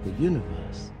conquer the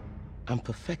universe. I'm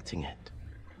perfecting it.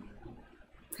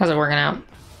 How's it working out?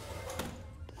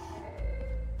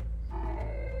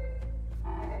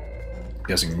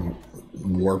 Guessing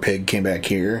War Pig came back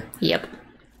here. Yep.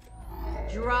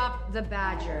 Drop the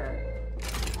badger.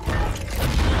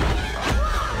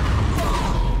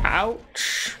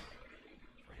 Ouch.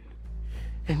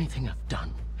 Anything I've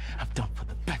done for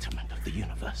the betterment of the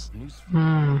universe.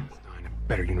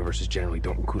 Better universes generally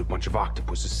don't include a bunch of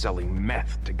octopuses selling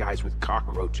meth to guys with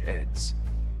cockroach heads.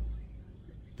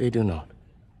 They do not.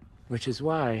 Which is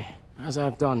why, as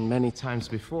I've done many times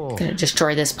before... Gonna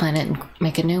destroy this planet and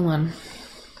make a new one.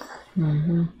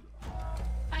 Mm-hmm.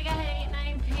 I got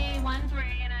 89P13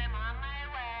 and I'm on my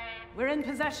way. We're in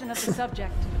possession of the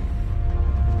subject.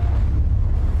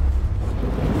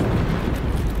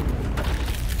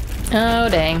 Oh,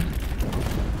 dang.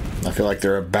 I feel like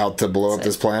they're about to blow up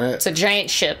this planet. It's a giant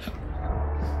ship.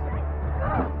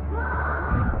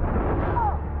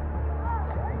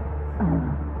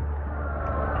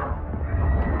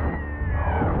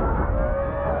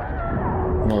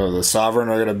 Oh, the Sovereign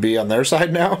are gonna be on their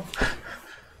side now?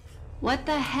 What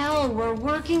the hell? We're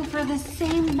working for the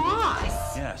same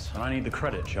boss. Yes, and I need the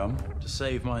credit, chum, to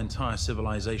save my entire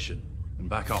civilization and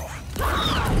back off.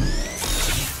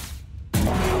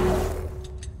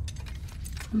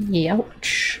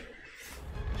 Youch.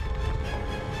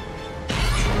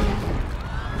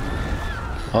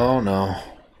 Oh no.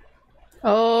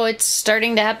 Oh, it's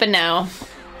starting to happen now.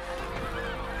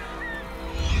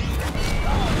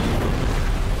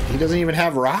 He doesn't even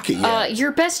have Rocket yet.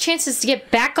 Your best chance is to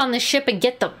get back on the ship and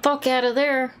get the fuck out of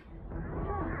there.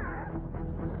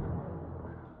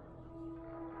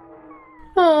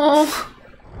 Oh.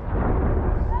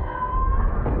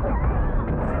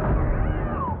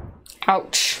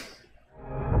 Ouch.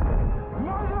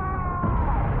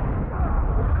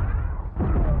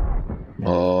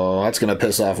 Oh, that's gonna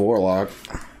piss off Warlock.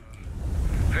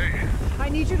 I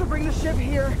need you to bring the ship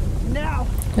here now.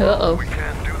 Uh-oh. We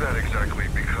can't do that exactly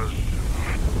because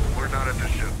we're not at the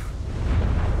ship.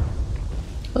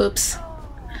 Oops.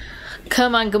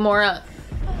 Come on, Gamora.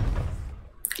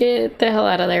 Get the hell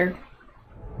out of there.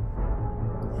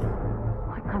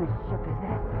 What kind of ship is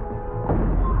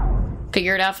this?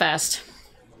 Figure it out fast.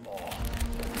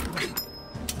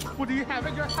 What do you have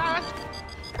in your hat?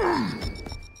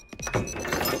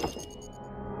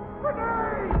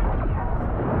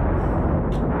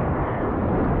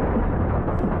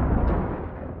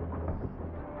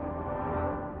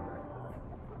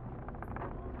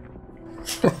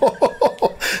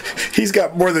 He's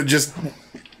got more than just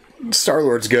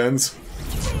Star-Lord's guns.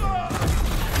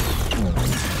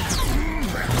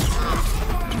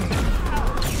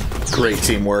 Great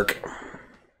teamwork.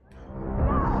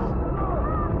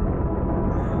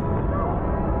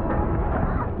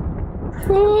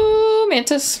 Ooh,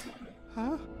 Mantis.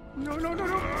 Huh? No, no, no,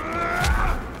 no.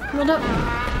 Hold up.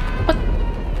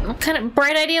 What kind of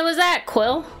bright idea was that,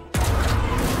 Quill?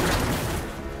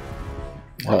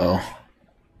 Uh-oh.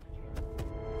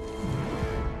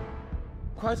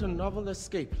 Quite a novel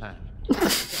escape plan. You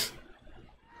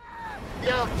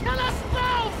kill us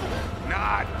both!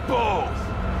 Not both!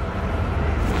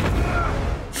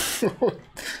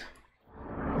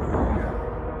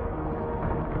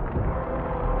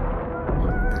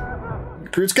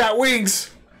 Groot's got wings!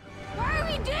 Why are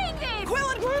we doing this? Quill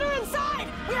and Groot are inside!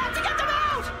 We have to get them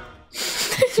out!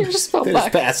 You just fell They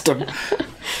back. just passed him.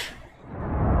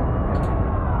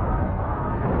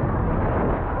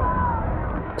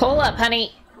 Pull up,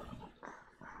 honey.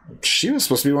 She was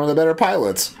supposed to be one of the better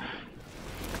pilots.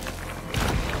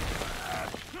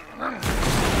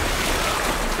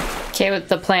 Okay, with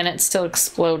the planet still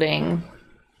exploding.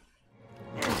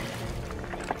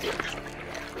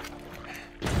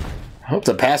 I hope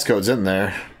the passcode's in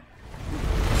there.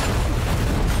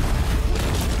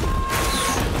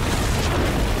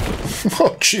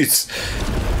 Oh, jeez.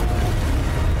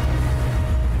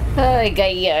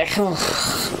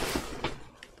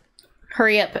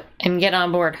 Hurry up and get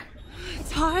on board.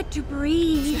 It's hard to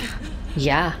breathe.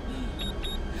 Yeah.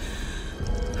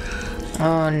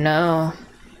 Oh no.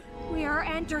 We are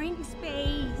entering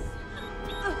space.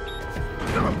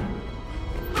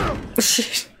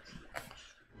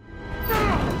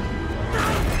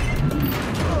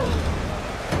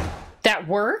 That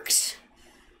worked?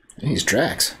 He's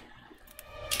Drax.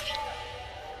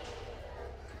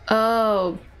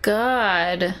 Oh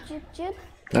god.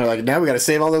 They're like, now we gotta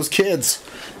save all those kids.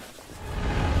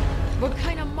 What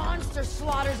kind of monster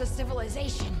slaughters a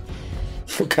civilization?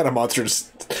 What kind of monster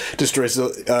destroys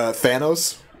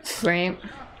Thanos? Right.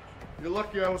 You're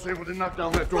lucky I was able to knock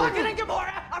down that door. Rocket and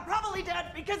Gamora are probably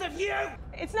dead because of you!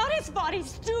 It's not his body,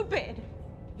 stupid.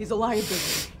 He's a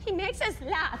liability. He makes us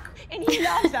laugh, and he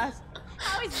loves us.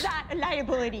 How is that a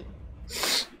liability?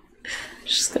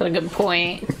 She's got a good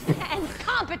point. And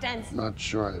competence. Not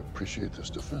sure I appreciate this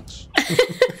defense.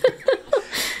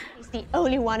 He's the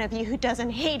only one of you who doesn't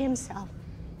hate himself.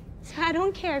 So I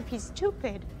don't care if he's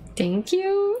stupid. Thank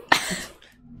you.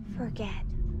 Forget.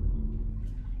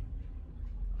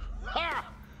 Ha!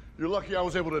 You're lucky I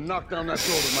was able to knock down that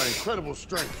door with my incredible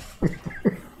strength.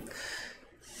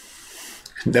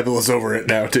 Nebula's over it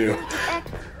now, too.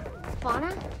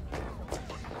 Fauna?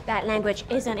 That language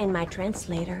isn't in my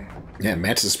translator. Yeah,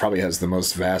 Mantis probably has the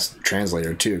most vast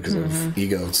translator, too, because of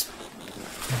Ego's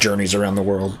journeys around the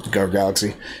world, our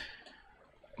galaxy.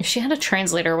 If she had a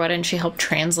translator, why didn't she help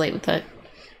translate with that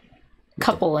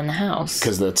couple in the house?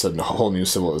 Because that's a whole new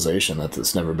civilization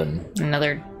that's never been...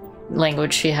 Another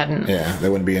language she hadn't... Yeah, that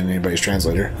wouldn't be in anybody's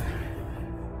translator.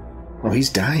 Oh,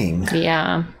 he's dying.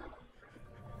 Yeah.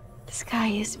 The sky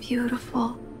is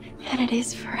beautiful, and it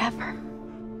is forever.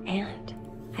 And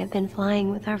I've been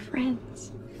flying with our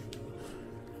friends.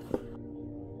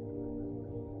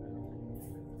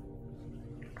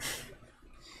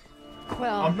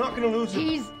 Well, I'm not gonna lose him.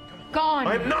 He's gone.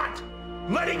 I'm not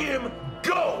letting him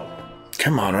go!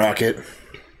 Come on, Rocket.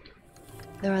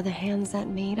 There are the hands that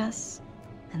made us,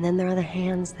 and then there are the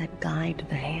hands that guide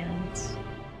the hands.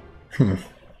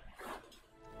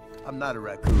 I'm not a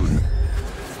raccoon.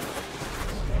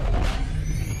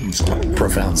 It's a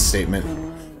profound statement.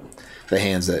 The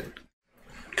hands that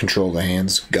control the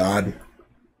hands. God.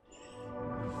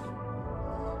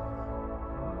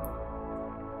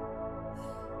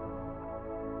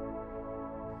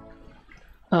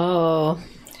 Oh,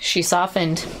 she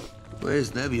softened.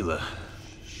 Where's Nebula?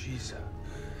 She's...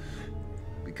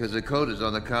 Because the code is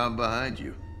on the comm behind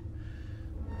you.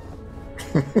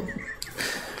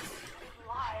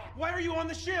 Why are you on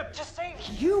the ship? Just saying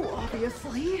you,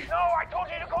 obviously. No, I told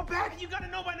you to go back. You gotta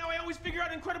know by now I always figure out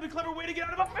an incredibly clever way to get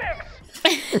out of a fix.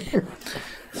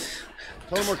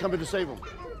 Tell them we're coming to save them.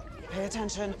 Pay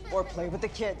attention or play with the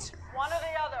kids. One or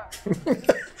the other.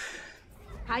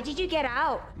 How did you get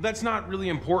out? That's not really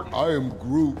important. I am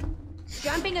Groot.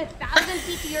 Jumping 1,000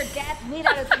 feet to your death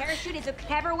without a parachute is a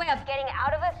clever way of getting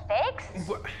out of a fix?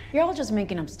 You're all just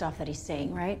making up stuff that he's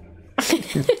saying, right?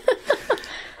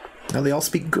 Now they all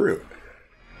speak Groot.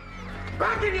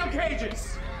 Back in your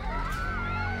cages!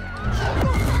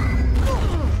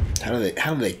 How do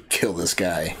they kill this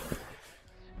guy?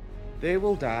 They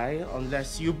will die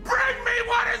unless you Bring me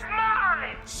what is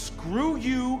mine! Screw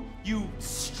you, you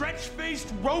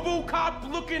stretch-faced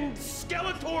RoboCop-looking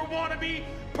Skeletor wannabe,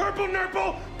 purple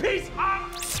nurple, piece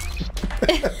of...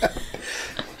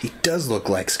 He does look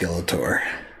like Skeletor,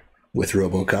 with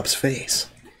RoboCop's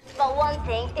face. But one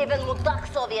thing even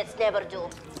Mutak Soviets never do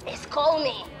is call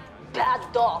me bad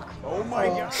dog. Oh my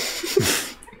God.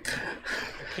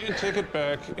 Can't take it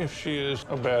back if she is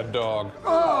a bad dog.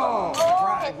 Oh,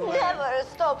 it never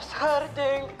stops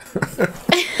hurting.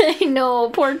 I know,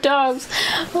 poor dogs.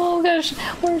 Oh gosh,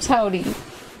 where's Howdy?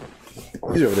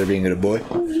 He's over there being a good boy.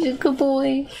 He's a good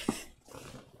boy.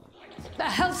 The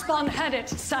Hellspawn had it,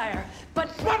 sire, but...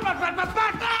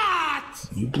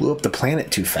 You blew up the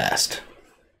planet too fast.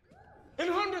 In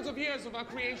hundreds of years of our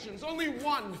creations, only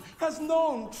one has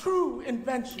known true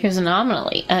invention. Here's an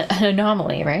anomaly. An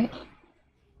anomaly, right?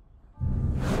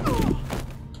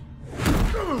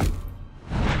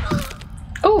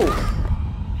 Oh,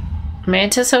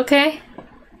 Mantis, okay?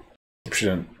 She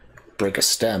didn't break a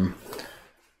stem.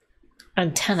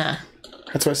 Antenna.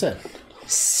 That's what I said.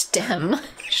 Stem.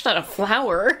 She's not a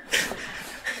flower.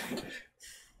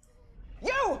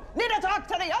 You need to talk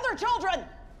to the other children,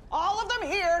 all of them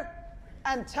here,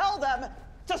 and tell them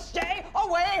to stay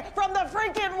away from the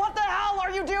freaking. What the hell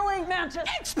are you doing, Mantis?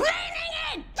 Explaining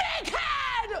it,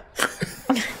 dickhead!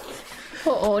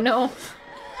 Oh no.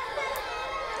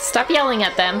 Stop yelling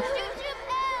at them.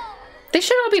 They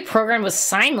should all be programmed with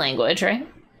sign language, right?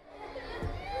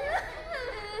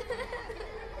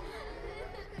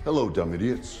 Hello, dumb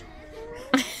idiots.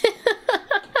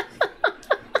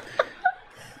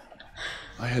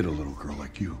 I had a little girl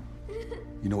like you.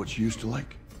 You know what she used to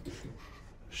like?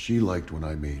 She liked when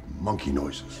I made monkey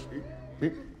noises.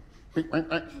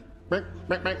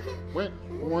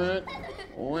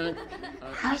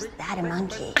 How's that a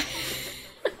monkey?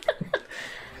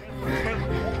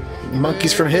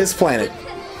 Monkeys from his planet.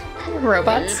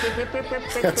 Robots?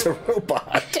 That's a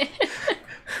robot.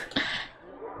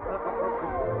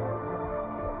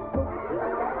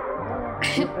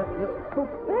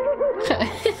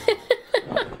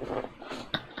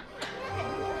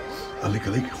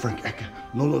 Alikalik Frank Ek,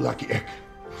 Lolo Laki Ek,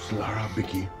 Slara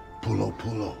Biki, Pulo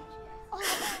Pulo.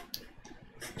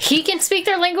 He can speak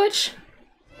their language?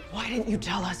 Why didn't you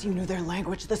tell us you knew their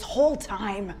language this whole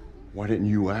time? Why didn't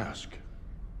you ask?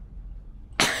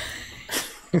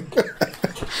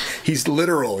 He's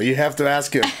literal. You have to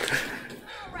ask him.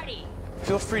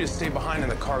 Feel free to stay behind in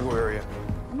the cargo area.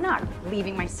 I'm not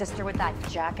leaving my sister with that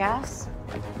jackass.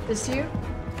 This you?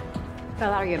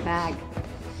 Fell out of your bag.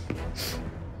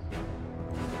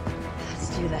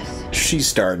 Let's do this. She's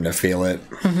starting to feel it.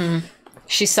 Mm-hmm.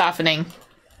 She's softening.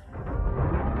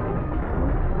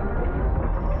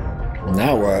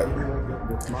 Now what?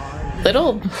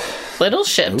 Little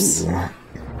ships. Ooh.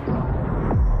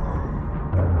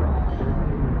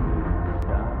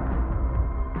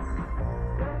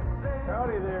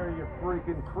 Howdy there, you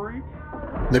freaking creep.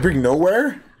 They bring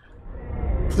nowhere?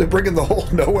 They're bringing the whole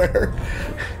nowhere?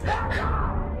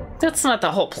 That's not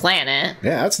the whole planet.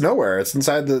 Yeah, that's nowhere. It's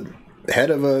inside the head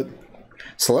of a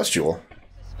celestial.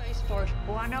 Spaceport.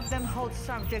 One of them holds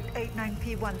subject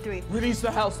 89P13. Release the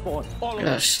Hellspawn. All of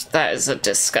Gosh, that is a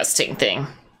disgusting thing.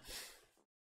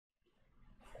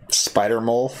 Spider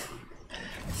mole.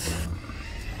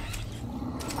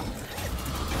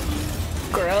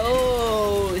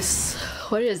 Gross.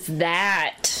 What is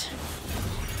that?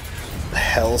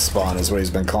 Hellspawn is what he's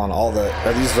been calling all the...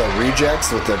 Are these the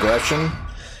rejects with the aggression?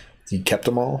 He kept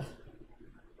them all?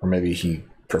 Or maybe he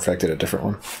perfected a different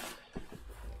one?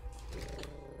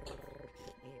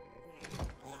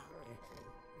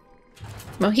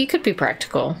 Well, he could be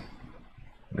practical.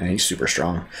 Man, he's super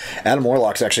strong. Adam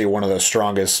Warlock's actually one of the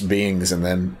strongest beings in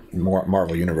the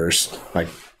Marvel Universe. Like,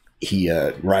 he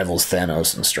rivals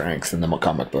Thanos in strength in the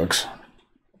comic books.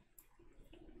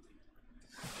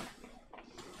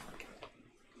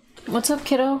 What's up,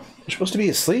 kiddo? You're supposed to be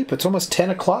asleep. It's almost 10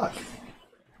 o'clock.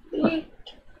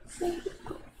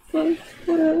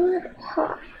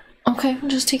 Okay, well,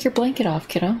 just take your blanket off,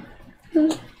 kiddo.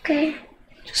 Okay.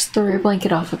 Just throw your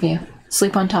blanket off of you.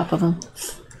 Sleep on top of him.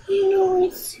 I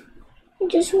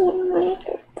just want my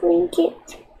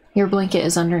blanket. Your blanket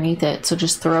is underneath it, so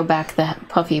just throw back that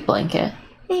puffy blanket.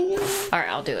 I know. Alright,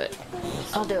 I'll do it.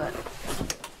 I'll do it.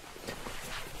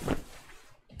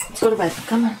 Let's go to bed.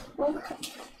 Come on. Okay.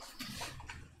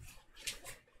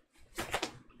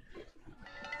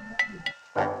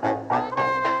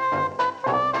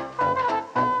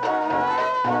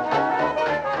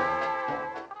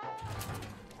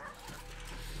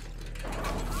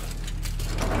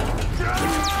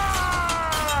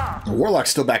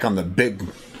 Warlock's still back on the big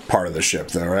part of the ship,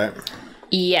 though, right?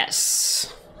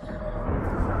 Yes.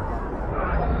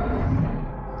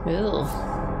 Ew.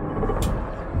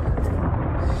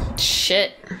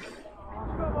 Shit.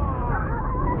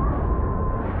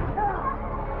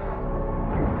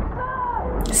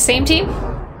 Same team?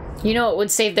 You know, it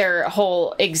would save their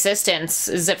whole existence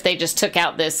is if they just took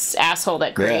out this asshole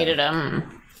that created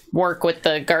them. Work with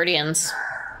the Guardians.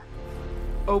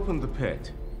 Open the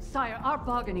pit. Sire, our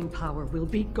bargaining power will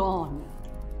be gone.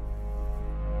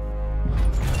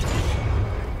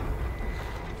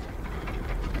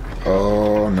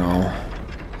 Oh no.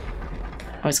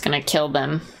 I was gonna kill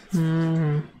them.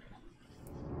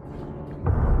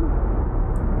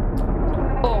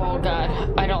 Oh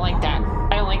god, I don't like that.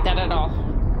 I don't like that at all.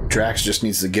 Drax just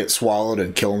needs to get swallowed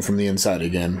and kill him from the inside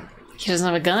again. He doesn't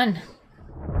have a gun.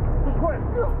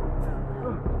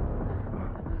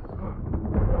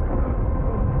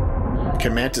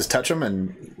 Can Mantis touch him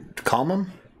and calm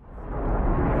him?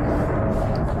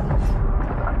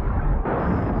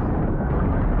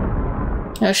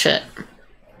 Oh shit.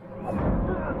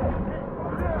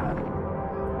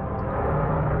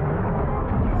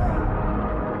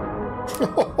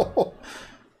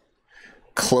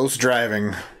 Close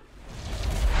driving.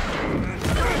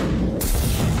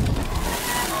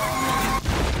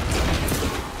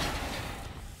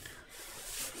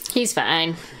 He's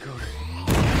fine.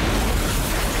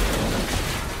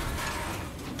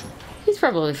 He's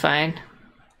probably fine.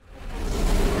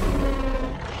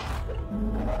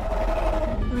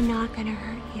 We're not gonna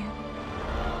hurt you.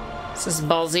 This is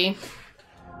ballsy.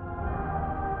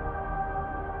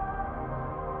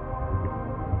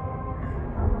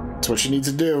 That's what she needs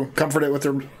to do. Comfort it with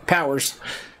her powers.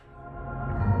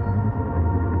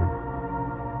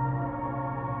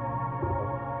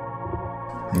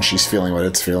 And she's feeling what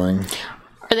it's feeling.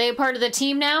 Are they a part of the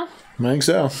team now? I think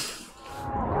so.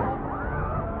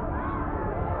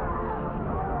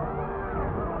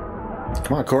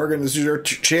 Come on, Corrigan, this is your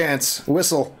chance.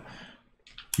 Whistle.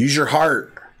 Use your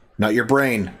heart, not your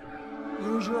brain.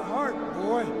 Use your heart,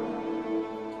 boy.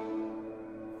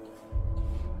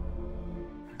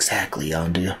 Exactly,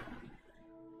 Yondu.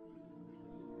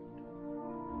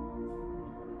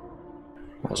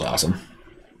 That was awesome.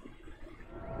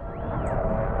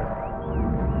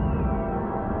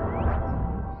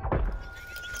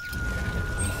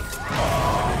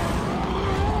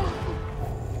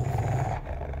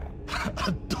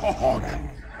 A dog.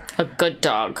 A good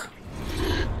dog.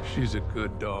 She's a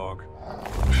good dog.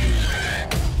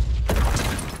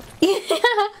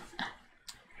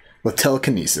 With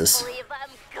telekinesis.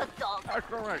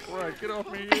 Right. Get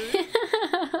off me.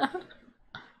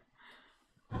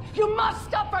 You must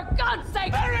stop, for God's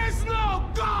sake! There is no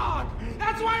God!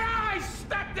 That's why I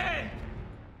stepped in!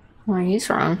 Well, he's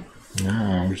wrong.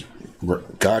 No,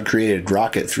 God created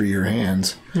rocket through your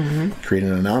hands.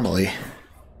 Created an anomaly.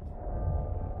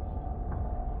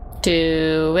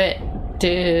 Do it.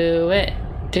 Do it.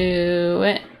 Do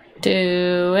it.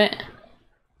 Do it.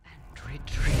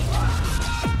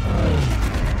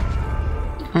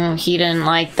 Oh, he didn't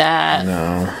like that.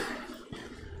 No.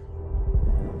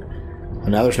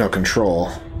 And now there's no control.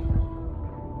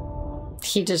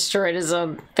 He destroyed his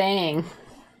own thing.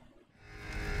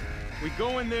 We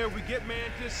go in there, we get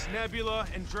Mantis, Nebula,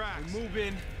 and Drax. We move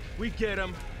in, we get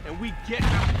them, and we get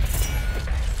out.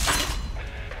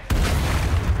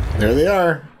 There they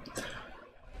are.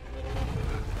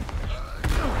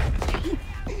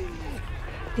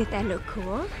 Did that look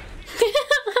cool?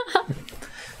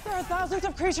 There are thousands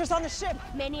of creatures on the ship.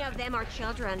 Many of them are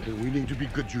children. We need to be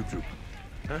good jutsu.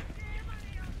 Huh?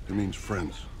 It means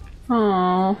friends.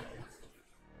 Aww.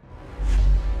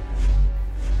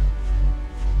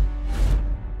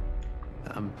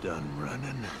 I'm done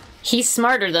running. He's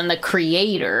smarter than the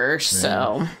creator,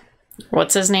 so...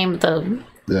 What's his name?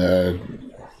 The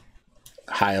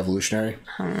High Evolutionary.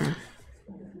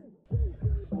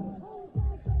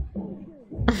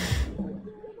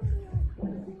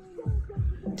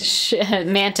 Shit,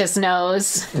 Mantis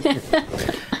knows.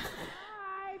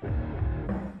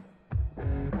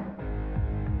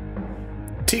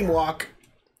 Teamwalk.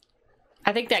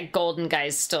 I think that golden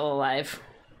guy's still alive.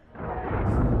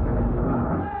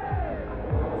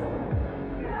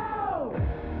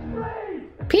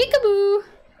 Peekaboo!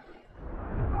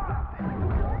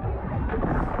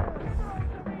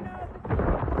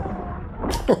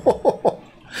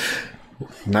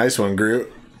 Nice one,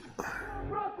 Groot.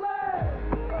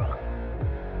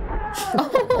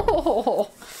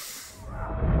 Oh.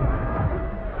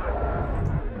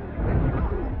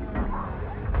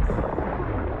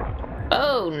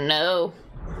 Oh no.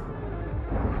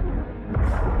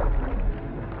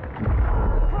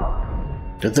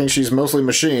 Good thing she's mostly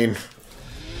machine.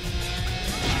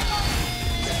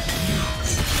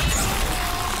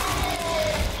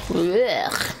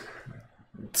 Ugh.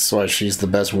 That's why she's the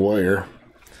best warrior.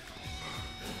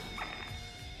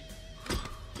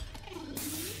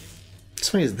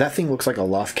 That thing looks like a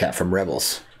loft cat from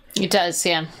Rebels. It does,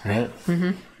 yeah. Right?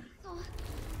 Mm-hmm.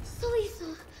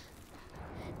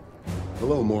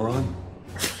 Hello, moron.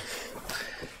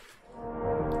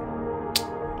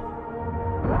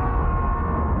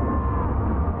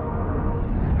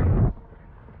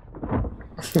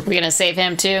 We're gonna save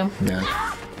him too?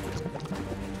 Yeah.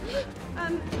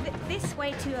 This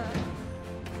way to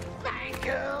Thank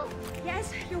you.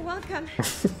 Yes, you're welcome.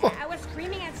 I was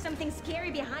screaming at something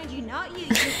scary behind you, not you.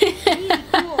 You're really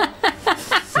cool.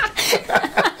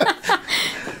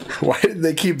 Why did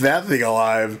they keep that thing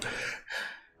alive?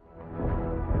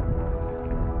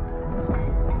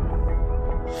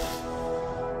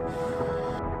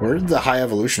 Where did the High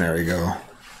Evolutionary go?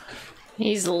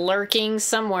 He's lurking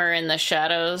somewhere in the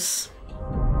shadows.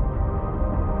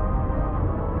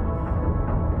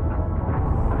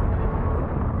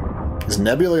 Is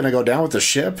Nebula gonna go down with the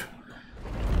ship?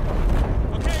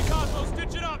 Okay, Cosmo,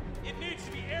 stitch it up. It needs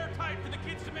to be airtight for the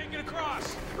kids to make it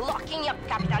across. Locking up,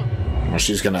 Captain. Or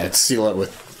she's gonna seal it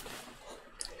with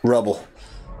rubble.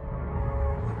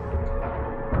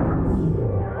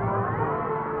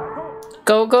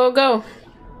 Go, go, go.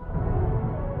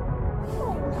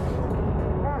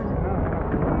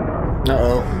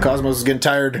 Uh-oh, Cosmos is getting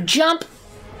tired. Jump!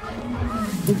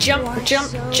 Jump,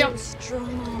 jump, jump.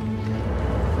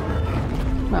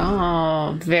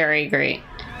 Oh, very great.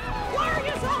 Why are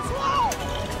you so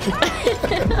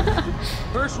slow?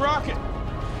 First rocket.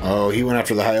 Oh, he went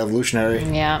after the High Evolutionary.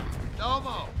 Yeah.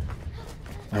 Oh,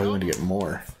 he wanted to get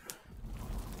more.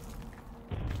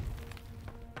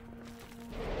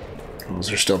 Was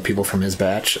there still people from his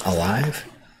batch alive?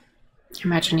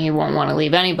 Imagine he won't want to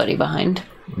leave anybody behind.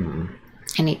 Mm.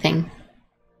 Anything.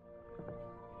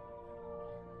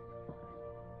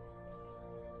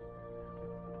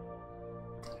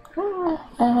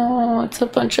 Oh, it's a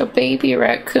bunch of baby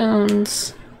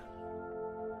raccoons.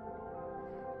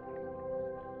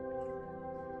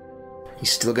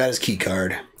 He's still got his key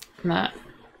card. And that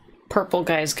purple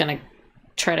guy's gonna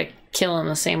try to kill him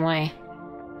the same way.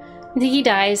 You think he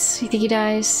dies? You think he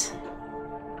dies?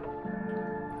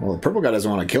 Well, the purple guy doesn't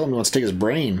want to kill him. He wants to take his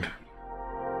brain.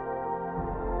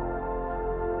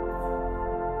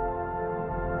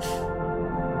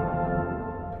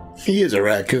 He is a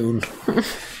raccoon.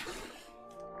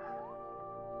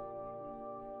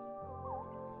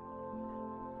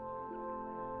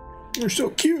 You're so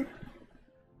cute.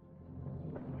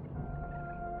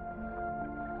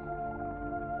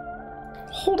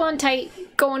 Hold on tight.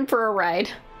 Going for a ride.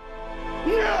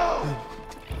 No!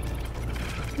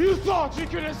 You thought you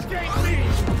could escape me!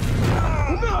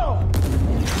 No!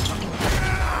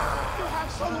 You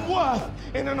have some worth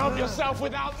in and of yourself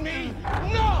without me!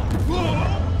 No!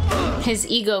 His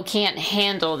ego can't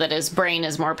handle that his brain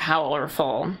is more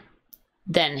powerful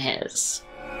than his.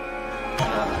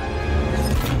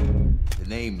 The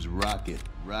name's Rocket.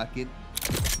 Rocket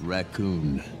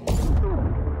Raccoon.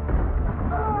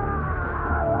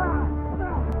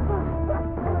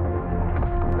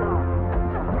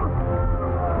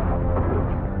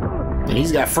 And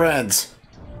he's got friends.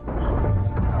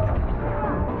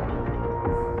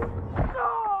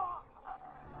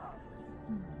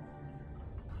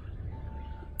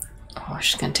 Oh,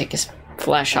 she's gonna take his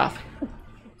flesh off.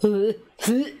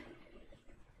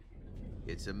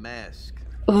 It's a mask.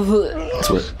 That's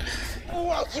what.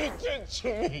 What you did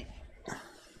to me!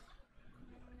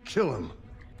 Kill him.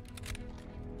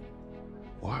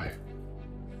 Why?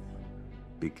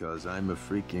 Because I'm a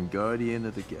freaking guardian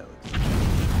of the galaxy.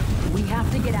 We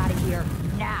have to get out of here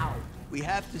now. We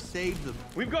have to save them.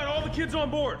 We've got all the kids on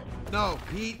board. No,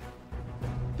 Pete.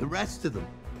 The rest of them.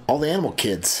 All the animal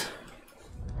kids.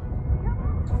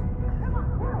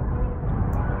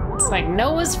 It's like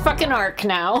Noah's fucking Ark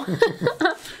now.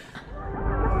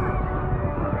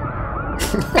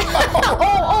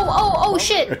 Oh,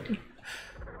 shit.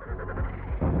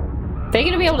 They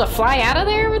gonna be able to fly out of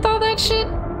there with all that shit?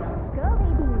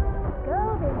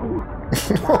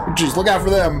 Oh, jeez, look out for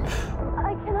them.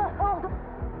 I cannot hold.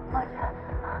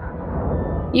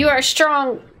 You are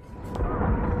strong.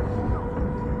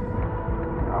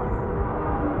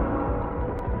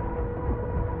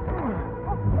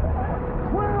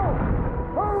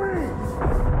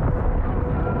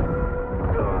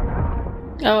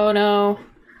 Oh no.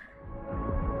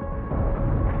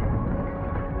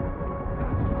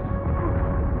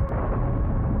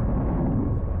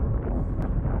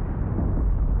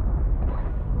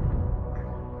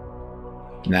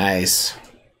 Nice.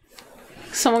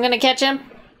 Someone gonna catch him?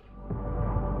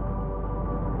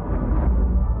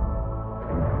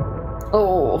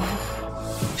 Oh,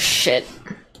 shit.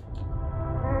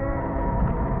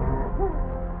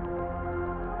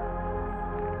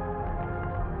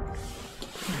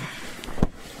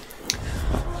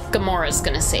 Gamora's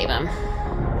gonna save him.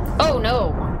 Oh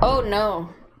no! Oh no!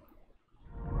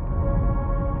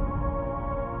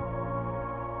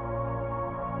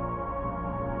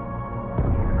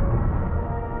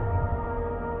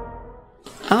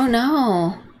 Oh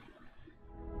no!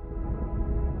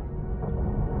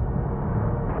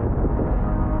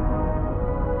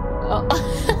 Oh.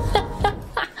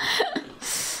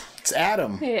 It's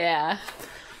Adam. Yeah.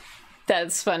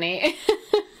 That's funny.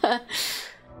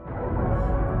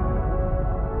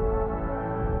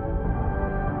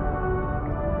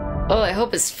 Oh, I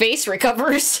hope his face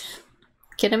recovers.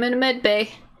 Get him in a med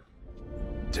bay.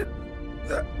 Did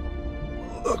that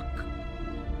look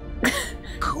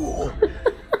cool?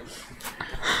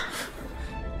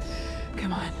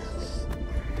 Come on.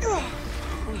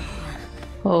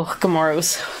 Oh,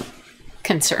 Gamora's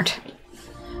concerned.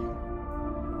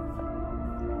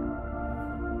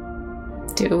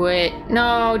 Do it.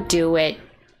 No, do it.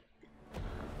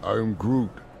 I'm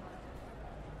Groot.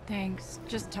 Thanks.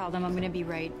 Just tell them I'm gonna be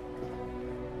right.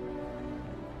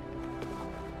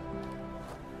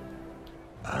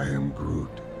 I am Groot.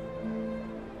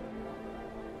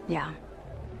 Yeah.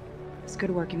 It's good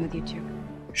working with you too.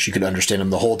 She could understand him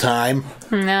the whole time.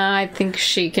 No, I think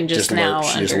she can just now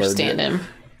understand him.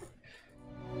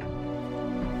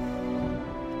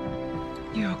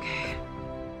 You okay?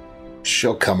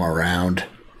 She'll come around.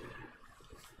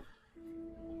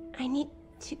 I need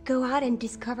to go out and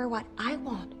discover what I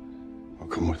want. I'll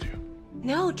come with you.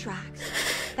 No, Drax.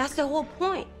 That's the whole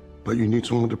point. But you need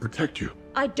someone to protect you.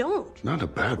 I don't. Not in a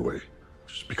bad way.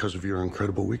 Just because of your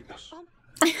incredible weakness.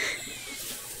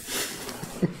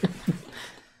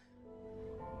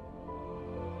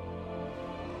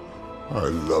 I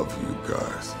love you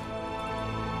guys.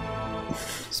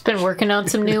 He's been working on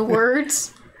some new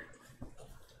words.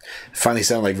 Finally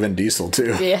sound like Vin Diesel,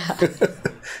 too. Yeah.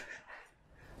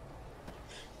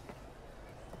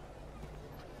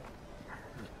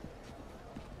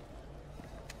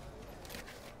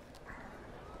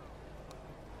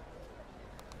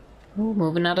 Ooh,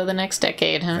 moving out of the next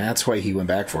decade, huh? That's why he went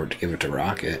back for it, to give it to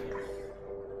Rocket.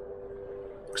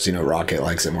 Because, you know, Rocket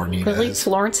likes it more than he Really? does.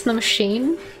 Florence and the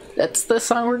Machine? That's the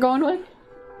song we're going with?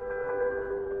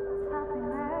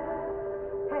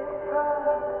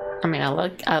 I mean, I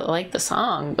like the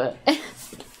song, but...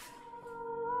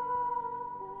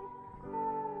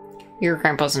 Your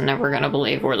grandpa's never gonna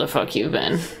believe where the fuck you've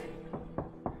been.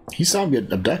 He saw him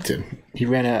get abducted. He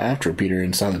ran out after Peter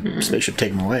and saw the spaceship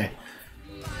take him away.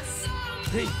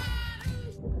 Hey.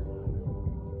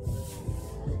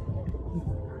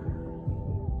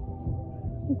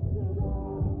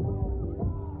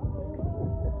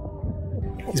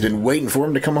 He's been waiting for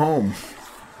him to come home.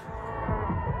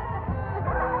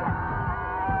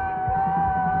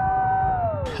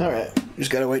 Alright,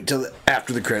 just gotta wait till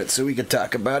after the credits so we can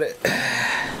talk about it.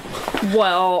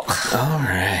 Well...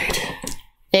 Alright.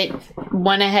 It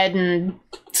went ahead and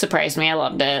surprised me. I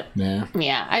loved it. Yeah.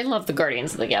 Yeah, I love the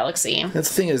Guardians of the Galaxy. That's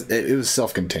the thing, is it was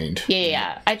self-contained.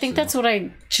 Yeah. I think that's what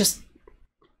I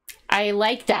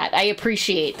like that. I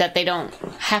appreciate that they don't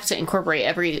have to incorporate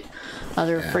every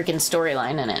other freaking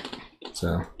storyline in it.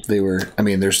 So they were, I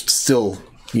mean, there's still,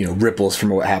 you know, ripples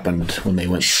from what happened when they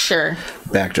went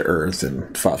back to Earth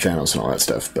and fought Thanos and all that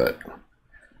stuff, but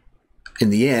in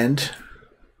the end...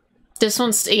 This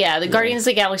one's, the Guardians of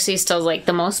the Galaxy is still like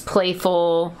the most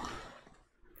playful.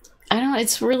 I don't know,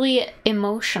 it's really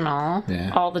emotional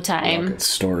all the time. Rocket's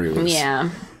story was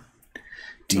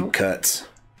deep cuts.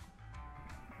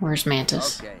 Where's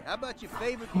Mantis? Okay, how about your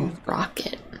favorite Oh,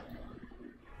 Rocket.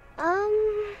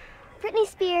 Britney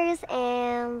Spears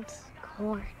and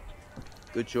Korn.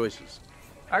 Good choices.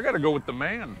 I gotta go with the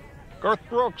man, Garth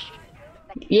Brooks.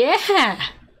 Yeah.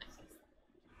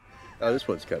 Oh, this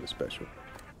one's kind of special.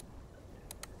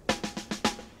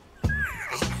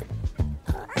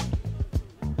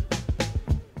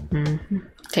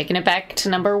 Taking it back to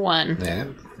number 1. Yeah.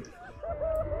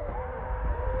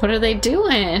 What are they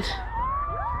doing?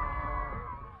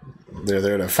 They're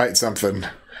there to fight something.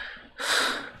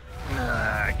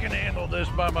 I can handle this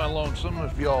by my lonesome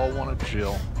if y'all want to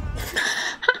chill.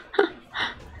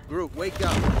 Groot, wake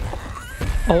up.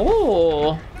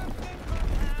 Oh.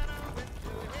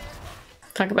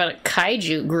 Talk about a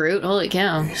kaiju Groot. Holy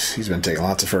cow. He's been taking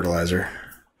lots of fertilizer.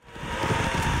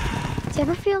 Do you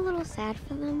ever feel a little sad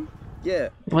for them? Yeah.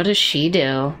 What does she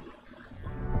do?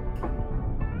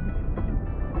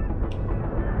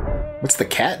 What's the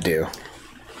cat do?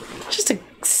 Just a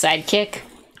sidekick.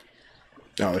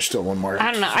 Oh, there's still one more.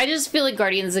 I don't know. I just feel like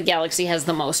Guardians of the Galaxy has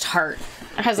the most heart.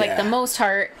 It has like the most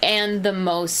heart and the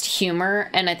most humor,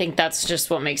 and I think that's just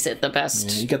what makes it the best.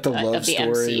 Yeah, you got the love of the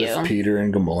story MCU. with Peter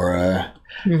and Gamora.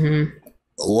 Mm-hmm.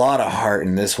 A lot of heart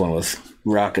in this one with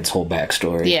Rocket's whole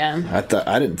backstory. Yeah.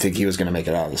 I didn't think he was going to make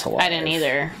it out of this alive. I didn't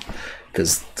either.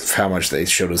 Because of how much they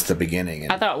showed us at the beginning.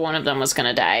 And, I thought one of them was going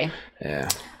to die. Yeah.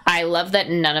 I love that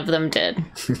none of them did.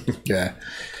 Yeah.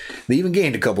 They even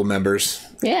gained a couple members.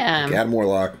 Yeah. Like Adam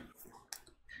Warlock.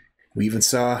 We even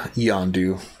saw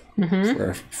Yondu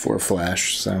for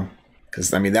Flash. So,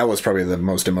 because I mean, that was probably the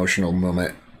most emotional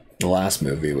moment. The last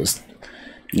movie was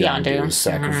Yondu's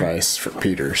sacrifice for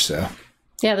Peter. So,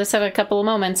 yeah, this had a couple of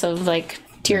moments of like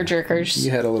tear jerkers.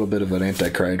 You had a little bit of an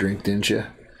anti-cry drink, didn't you?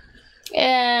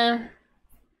 Yeah.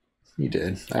 You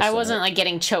did. I wasn't like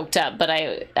getting choked up, but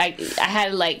I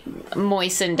had like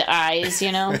moistened eyes,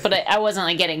 you know, but I wasn't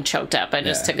like getting choked up. I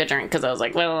just took a drink because I was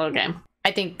like, well, okay.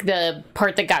 I think the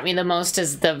part that got me the most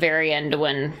is the very end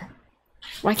when,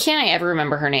 why can't I ever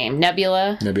remember her name?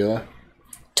 Nebula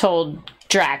told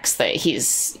Drax that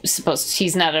he's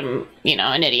not an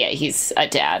idiot. He's a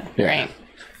dad, right?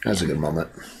 That's a good moment.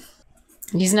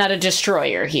 He's not a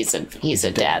destroyer. He's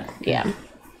a dad. Yeah.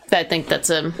 I think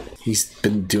he's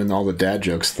been doing all the dad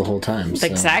jokes the whole time. So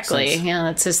exactly. Yeah,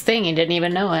 that's his thing. He didn't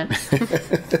even know it.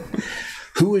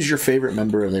 Who is your favorite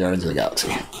member of the Guardians of the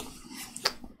Galaxy?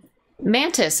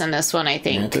 Mantis in this one, I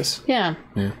think. Mantis? Yeah.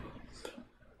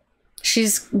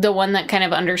 She's the one that kind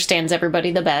of understands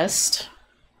everybody the best.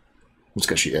 It's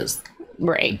because she has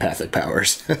empathic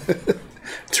powers.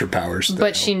 It's her powers.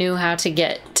 But she knew how to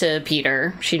get to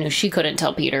Peter. She knew she couldn't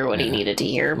tell Peter what he needed to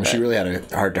hear. Well, she really had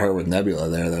a heart-to-heart with Nebula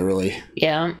there. That really...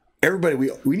 Yeah. Everybody,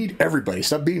 we need everybody.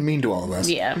 Stop being mean to all of us.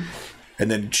 Yeah. And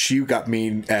then she got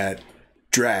mean at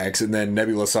Drax, and then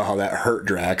Nebula saw how that hurt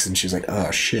Drax, and she's like,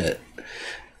 oh, shit.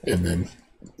 And then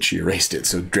she erased it,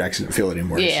 so Drax didn't feel it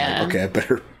anymore. Yeah. Like, okay, I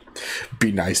better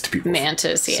be nice to people.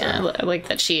 Mantis, yeah. So. I like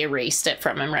that she erased it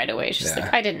from him right away. She's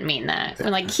like, I didn't mean that.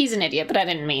 I'm like, he's an idiot, but I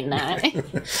didn't mean that.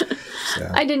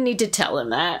 I didn't need to tell him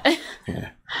that.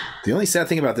 Yeah. The only sad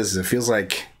thing about this is it feels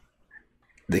like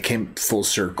they came full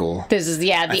circle. This is,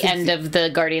 the end of the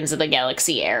Guardians of the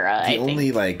Galaxy era, I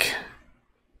think.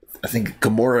 I think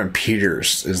Gamora and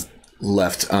Peter's is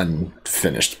left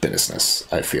unfinished business,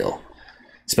 I feel.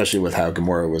 Especially with how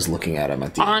Gamora was looking at him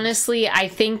at the end. Honestly, I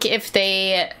think if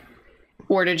they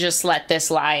were to just let this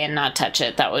lie and not touch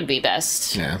it, that would be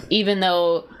best. Yeah. Even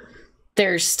though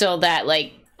there's still that,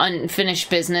 like, unfinished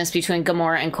business between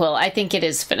Gamora and Quill, I think it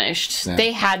is finished. Yeah.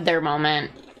 They had their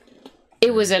moment.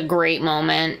 It was a great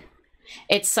moment.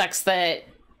 It sucks that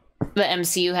the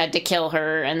MCU had to kill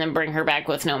her and then bring her back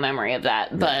with no memory of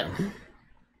that, but...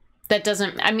 That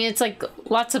doesn't... I mean, it's like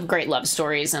lots of great love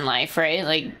stories in life, right?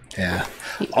 Like... Yeah.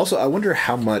 Also, I wonder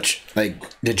how much... Like,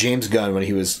 did James Gunn, when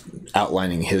he was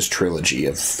outlining his trilogy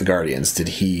of the Guardians, did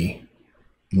he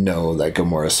know that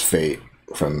Gamora's fate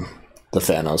from the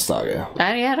Thanos saga?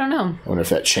 I don't know. I wonder if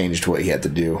that changed what he had to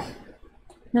do.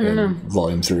 I don't know.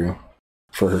 Volume 3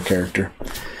 for her character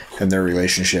and their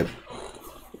relationship.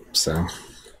 So...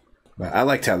 But I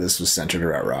liked how this was centered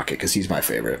around Rocket, because he's my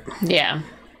favorite. Yeah.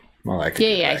 I like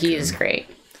he is great.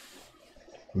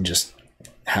 And just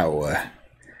how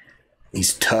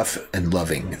he's tough and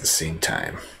loving at the same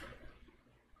time.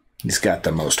 He's got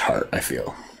the most heart, I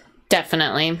feel.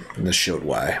 Definitely. And this showed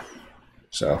why.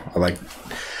 So I like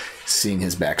seeing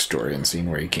his backstory and seeing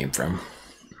where he came from.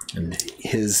 And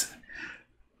his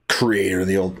creator,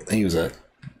 he was a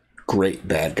great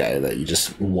bad guy that you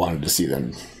just wanted to see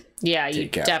them. Yeah, you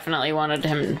definitely wanted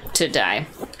him to die.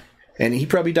 And he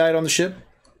probably died on the ship.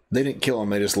 They didn't kill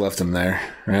him, they just left him there,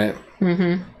 right?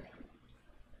 Mm-hmm.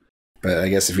 But I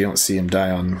guess if you don't see him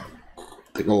die on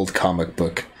the old comic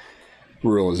book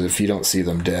rule is if you don't see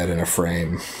them dead in a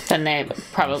frame, then they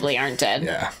probably aren't dead.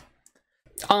 Yeah.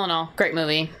 All in all, great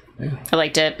movie. Yeah. I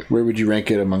liked it. Where would you rank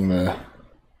it among the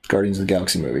Guardians of the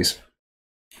Galaxy movies?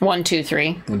 1, 2,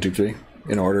 3. 1, 2, 3.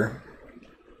 In order?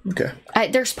 Okay.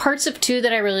 There's parts of 2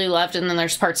 that I really loved, and then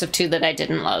there's parts of 2 that I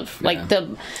didn't love. Yeah. Like,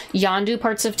 the Yondu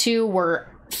parts of 2 were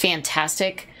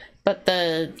fantastic, but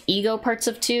the ego parts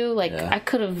of 2, like, I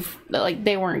could have, like,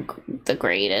 they weren't the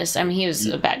greatest. I mean, he was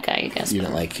a bad guy, I guess. You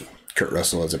don't like Kurt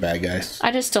Russell as a bad guy?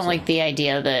 I just don't like the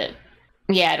idea that,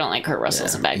 I don't like Kurt Russell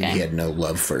as a bad guy. He had no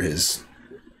love for his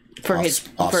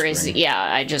offspring.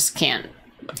 I just can't.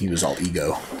 He was all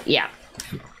ego. Yeah.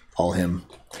 All him.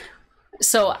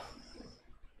 So,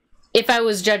 if I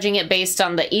was judging it based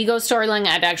on the ego storyline,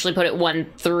 I'd actually put it 1,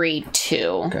 3, 2.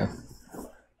 Okay.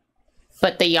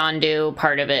 But the Yondu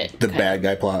part of it... The bad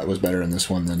guy plot was better in this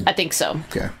one than... I think so.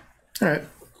 Okay. All right.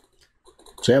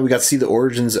 So yeah, we got to see the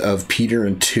origins of Peter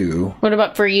and 2. What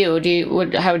about for you?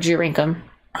 How would you rank them?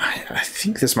 I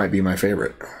think this might be my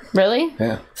favorite. Really?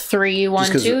 Yeah. 3,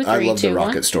 1, 2, 3, I love 2, the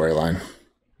Rocket 1? storyline.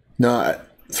 No,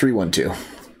 3, 1, 2.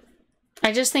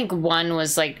 I just think 1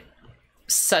 was like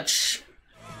such.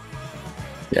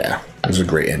 Yeah, it was a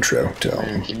great intro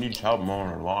to. If he needs help mowing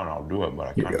her lawn, I'll do it. But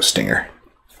I Here can't. you go, Stinger.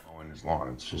 Mowing his lawn,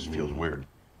 it just feels weird.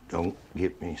 Don't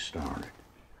get me started.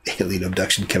 Alien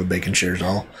abduction. Kevin Bacon shares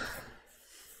all.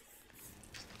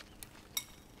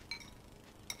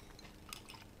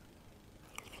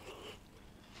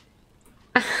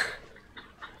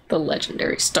 The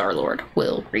legendary Star-Lord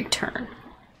will return.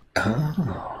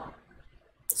 Oh.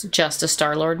 It's just a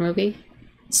Star-Lord movie.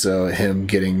 So him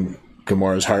getting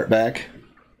Gamora's heart back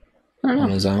on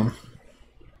his own.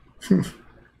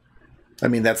 I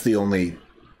mean, that's the only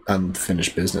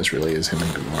unfinished business, really, is him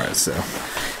and Gamora. So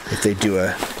if they do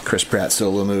a Chris Pratt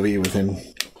solo movie with him,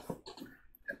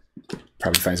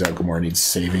 probably finds out Gamora needs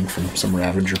saving from some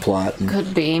Ravager plot. And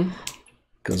could be.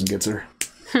 Goes and gets her.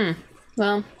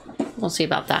 Well, we'll see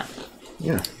about that.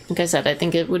 Yeah. Like I said, I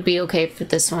think it would be okay if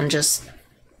this one just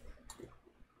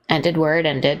ended where it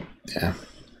ended. Yeah.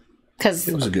 Because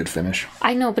it was a good finish.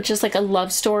 I know, but just like a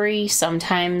love story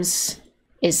sometimes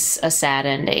is a sad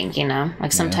ending, you know?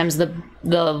 Like sometimes the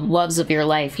loves of your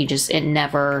life, the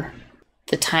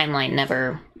timeline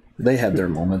never... They had their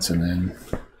moments and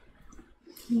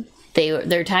then...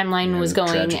 Their timeline was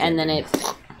going and then it...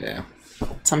 Yeah.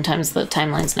 Sometimes the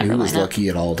timelines never line up. He was lucky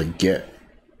at all to get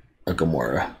a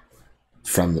Gamora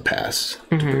from the past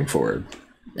to bring forward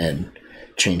and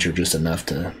change her just enough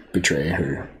to betray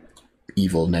her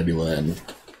evil Nebula and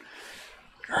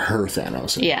her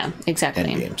Thanos. Yeah, exactly.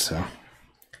 Endgame, so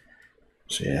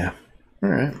yeah. All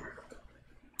right.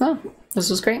 Well, this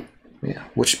was great. Yeah.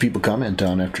 What should people comment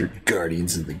on after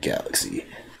Guardians of the Galaxy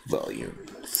Volume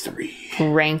 3?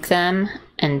 Rank them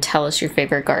and tell us your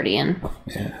favorite Guardian.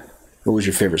 Yeah. What was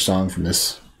your favorite song from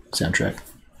this soundtrack?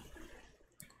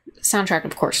 Soundtrack,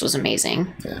 of course, was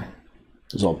amazing. Yeah.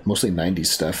 It was all mostly 90s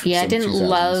stuff. Yeah, I didn't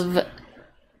love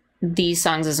these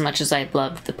songs as much as I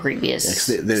loved the previous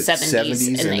the 70s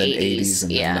and the 80s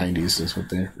and yeah. the 90s is what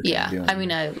they're doing. I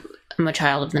mean, I'm a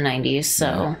child of the 90s,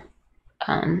 so...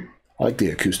 I like the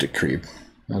Acoustic Creep.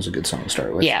 That was a good song to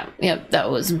start with. Yeah, that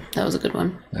was a good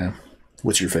one. Yeah.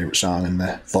 What's your favorite song in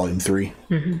the Volume 3?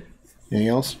 Anything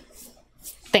else?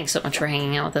 Thanks so much for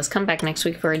hanging out with us. Come back next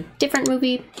week for a different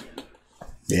movie.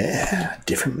 Yeah,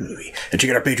 different movie. And check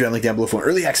out our Patreon link down below for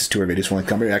early access to our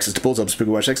videos, access to polls, up to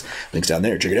Spooky Watch X. Links down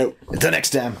there. Check it out. Until next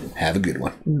time, have a good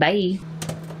one. Bye.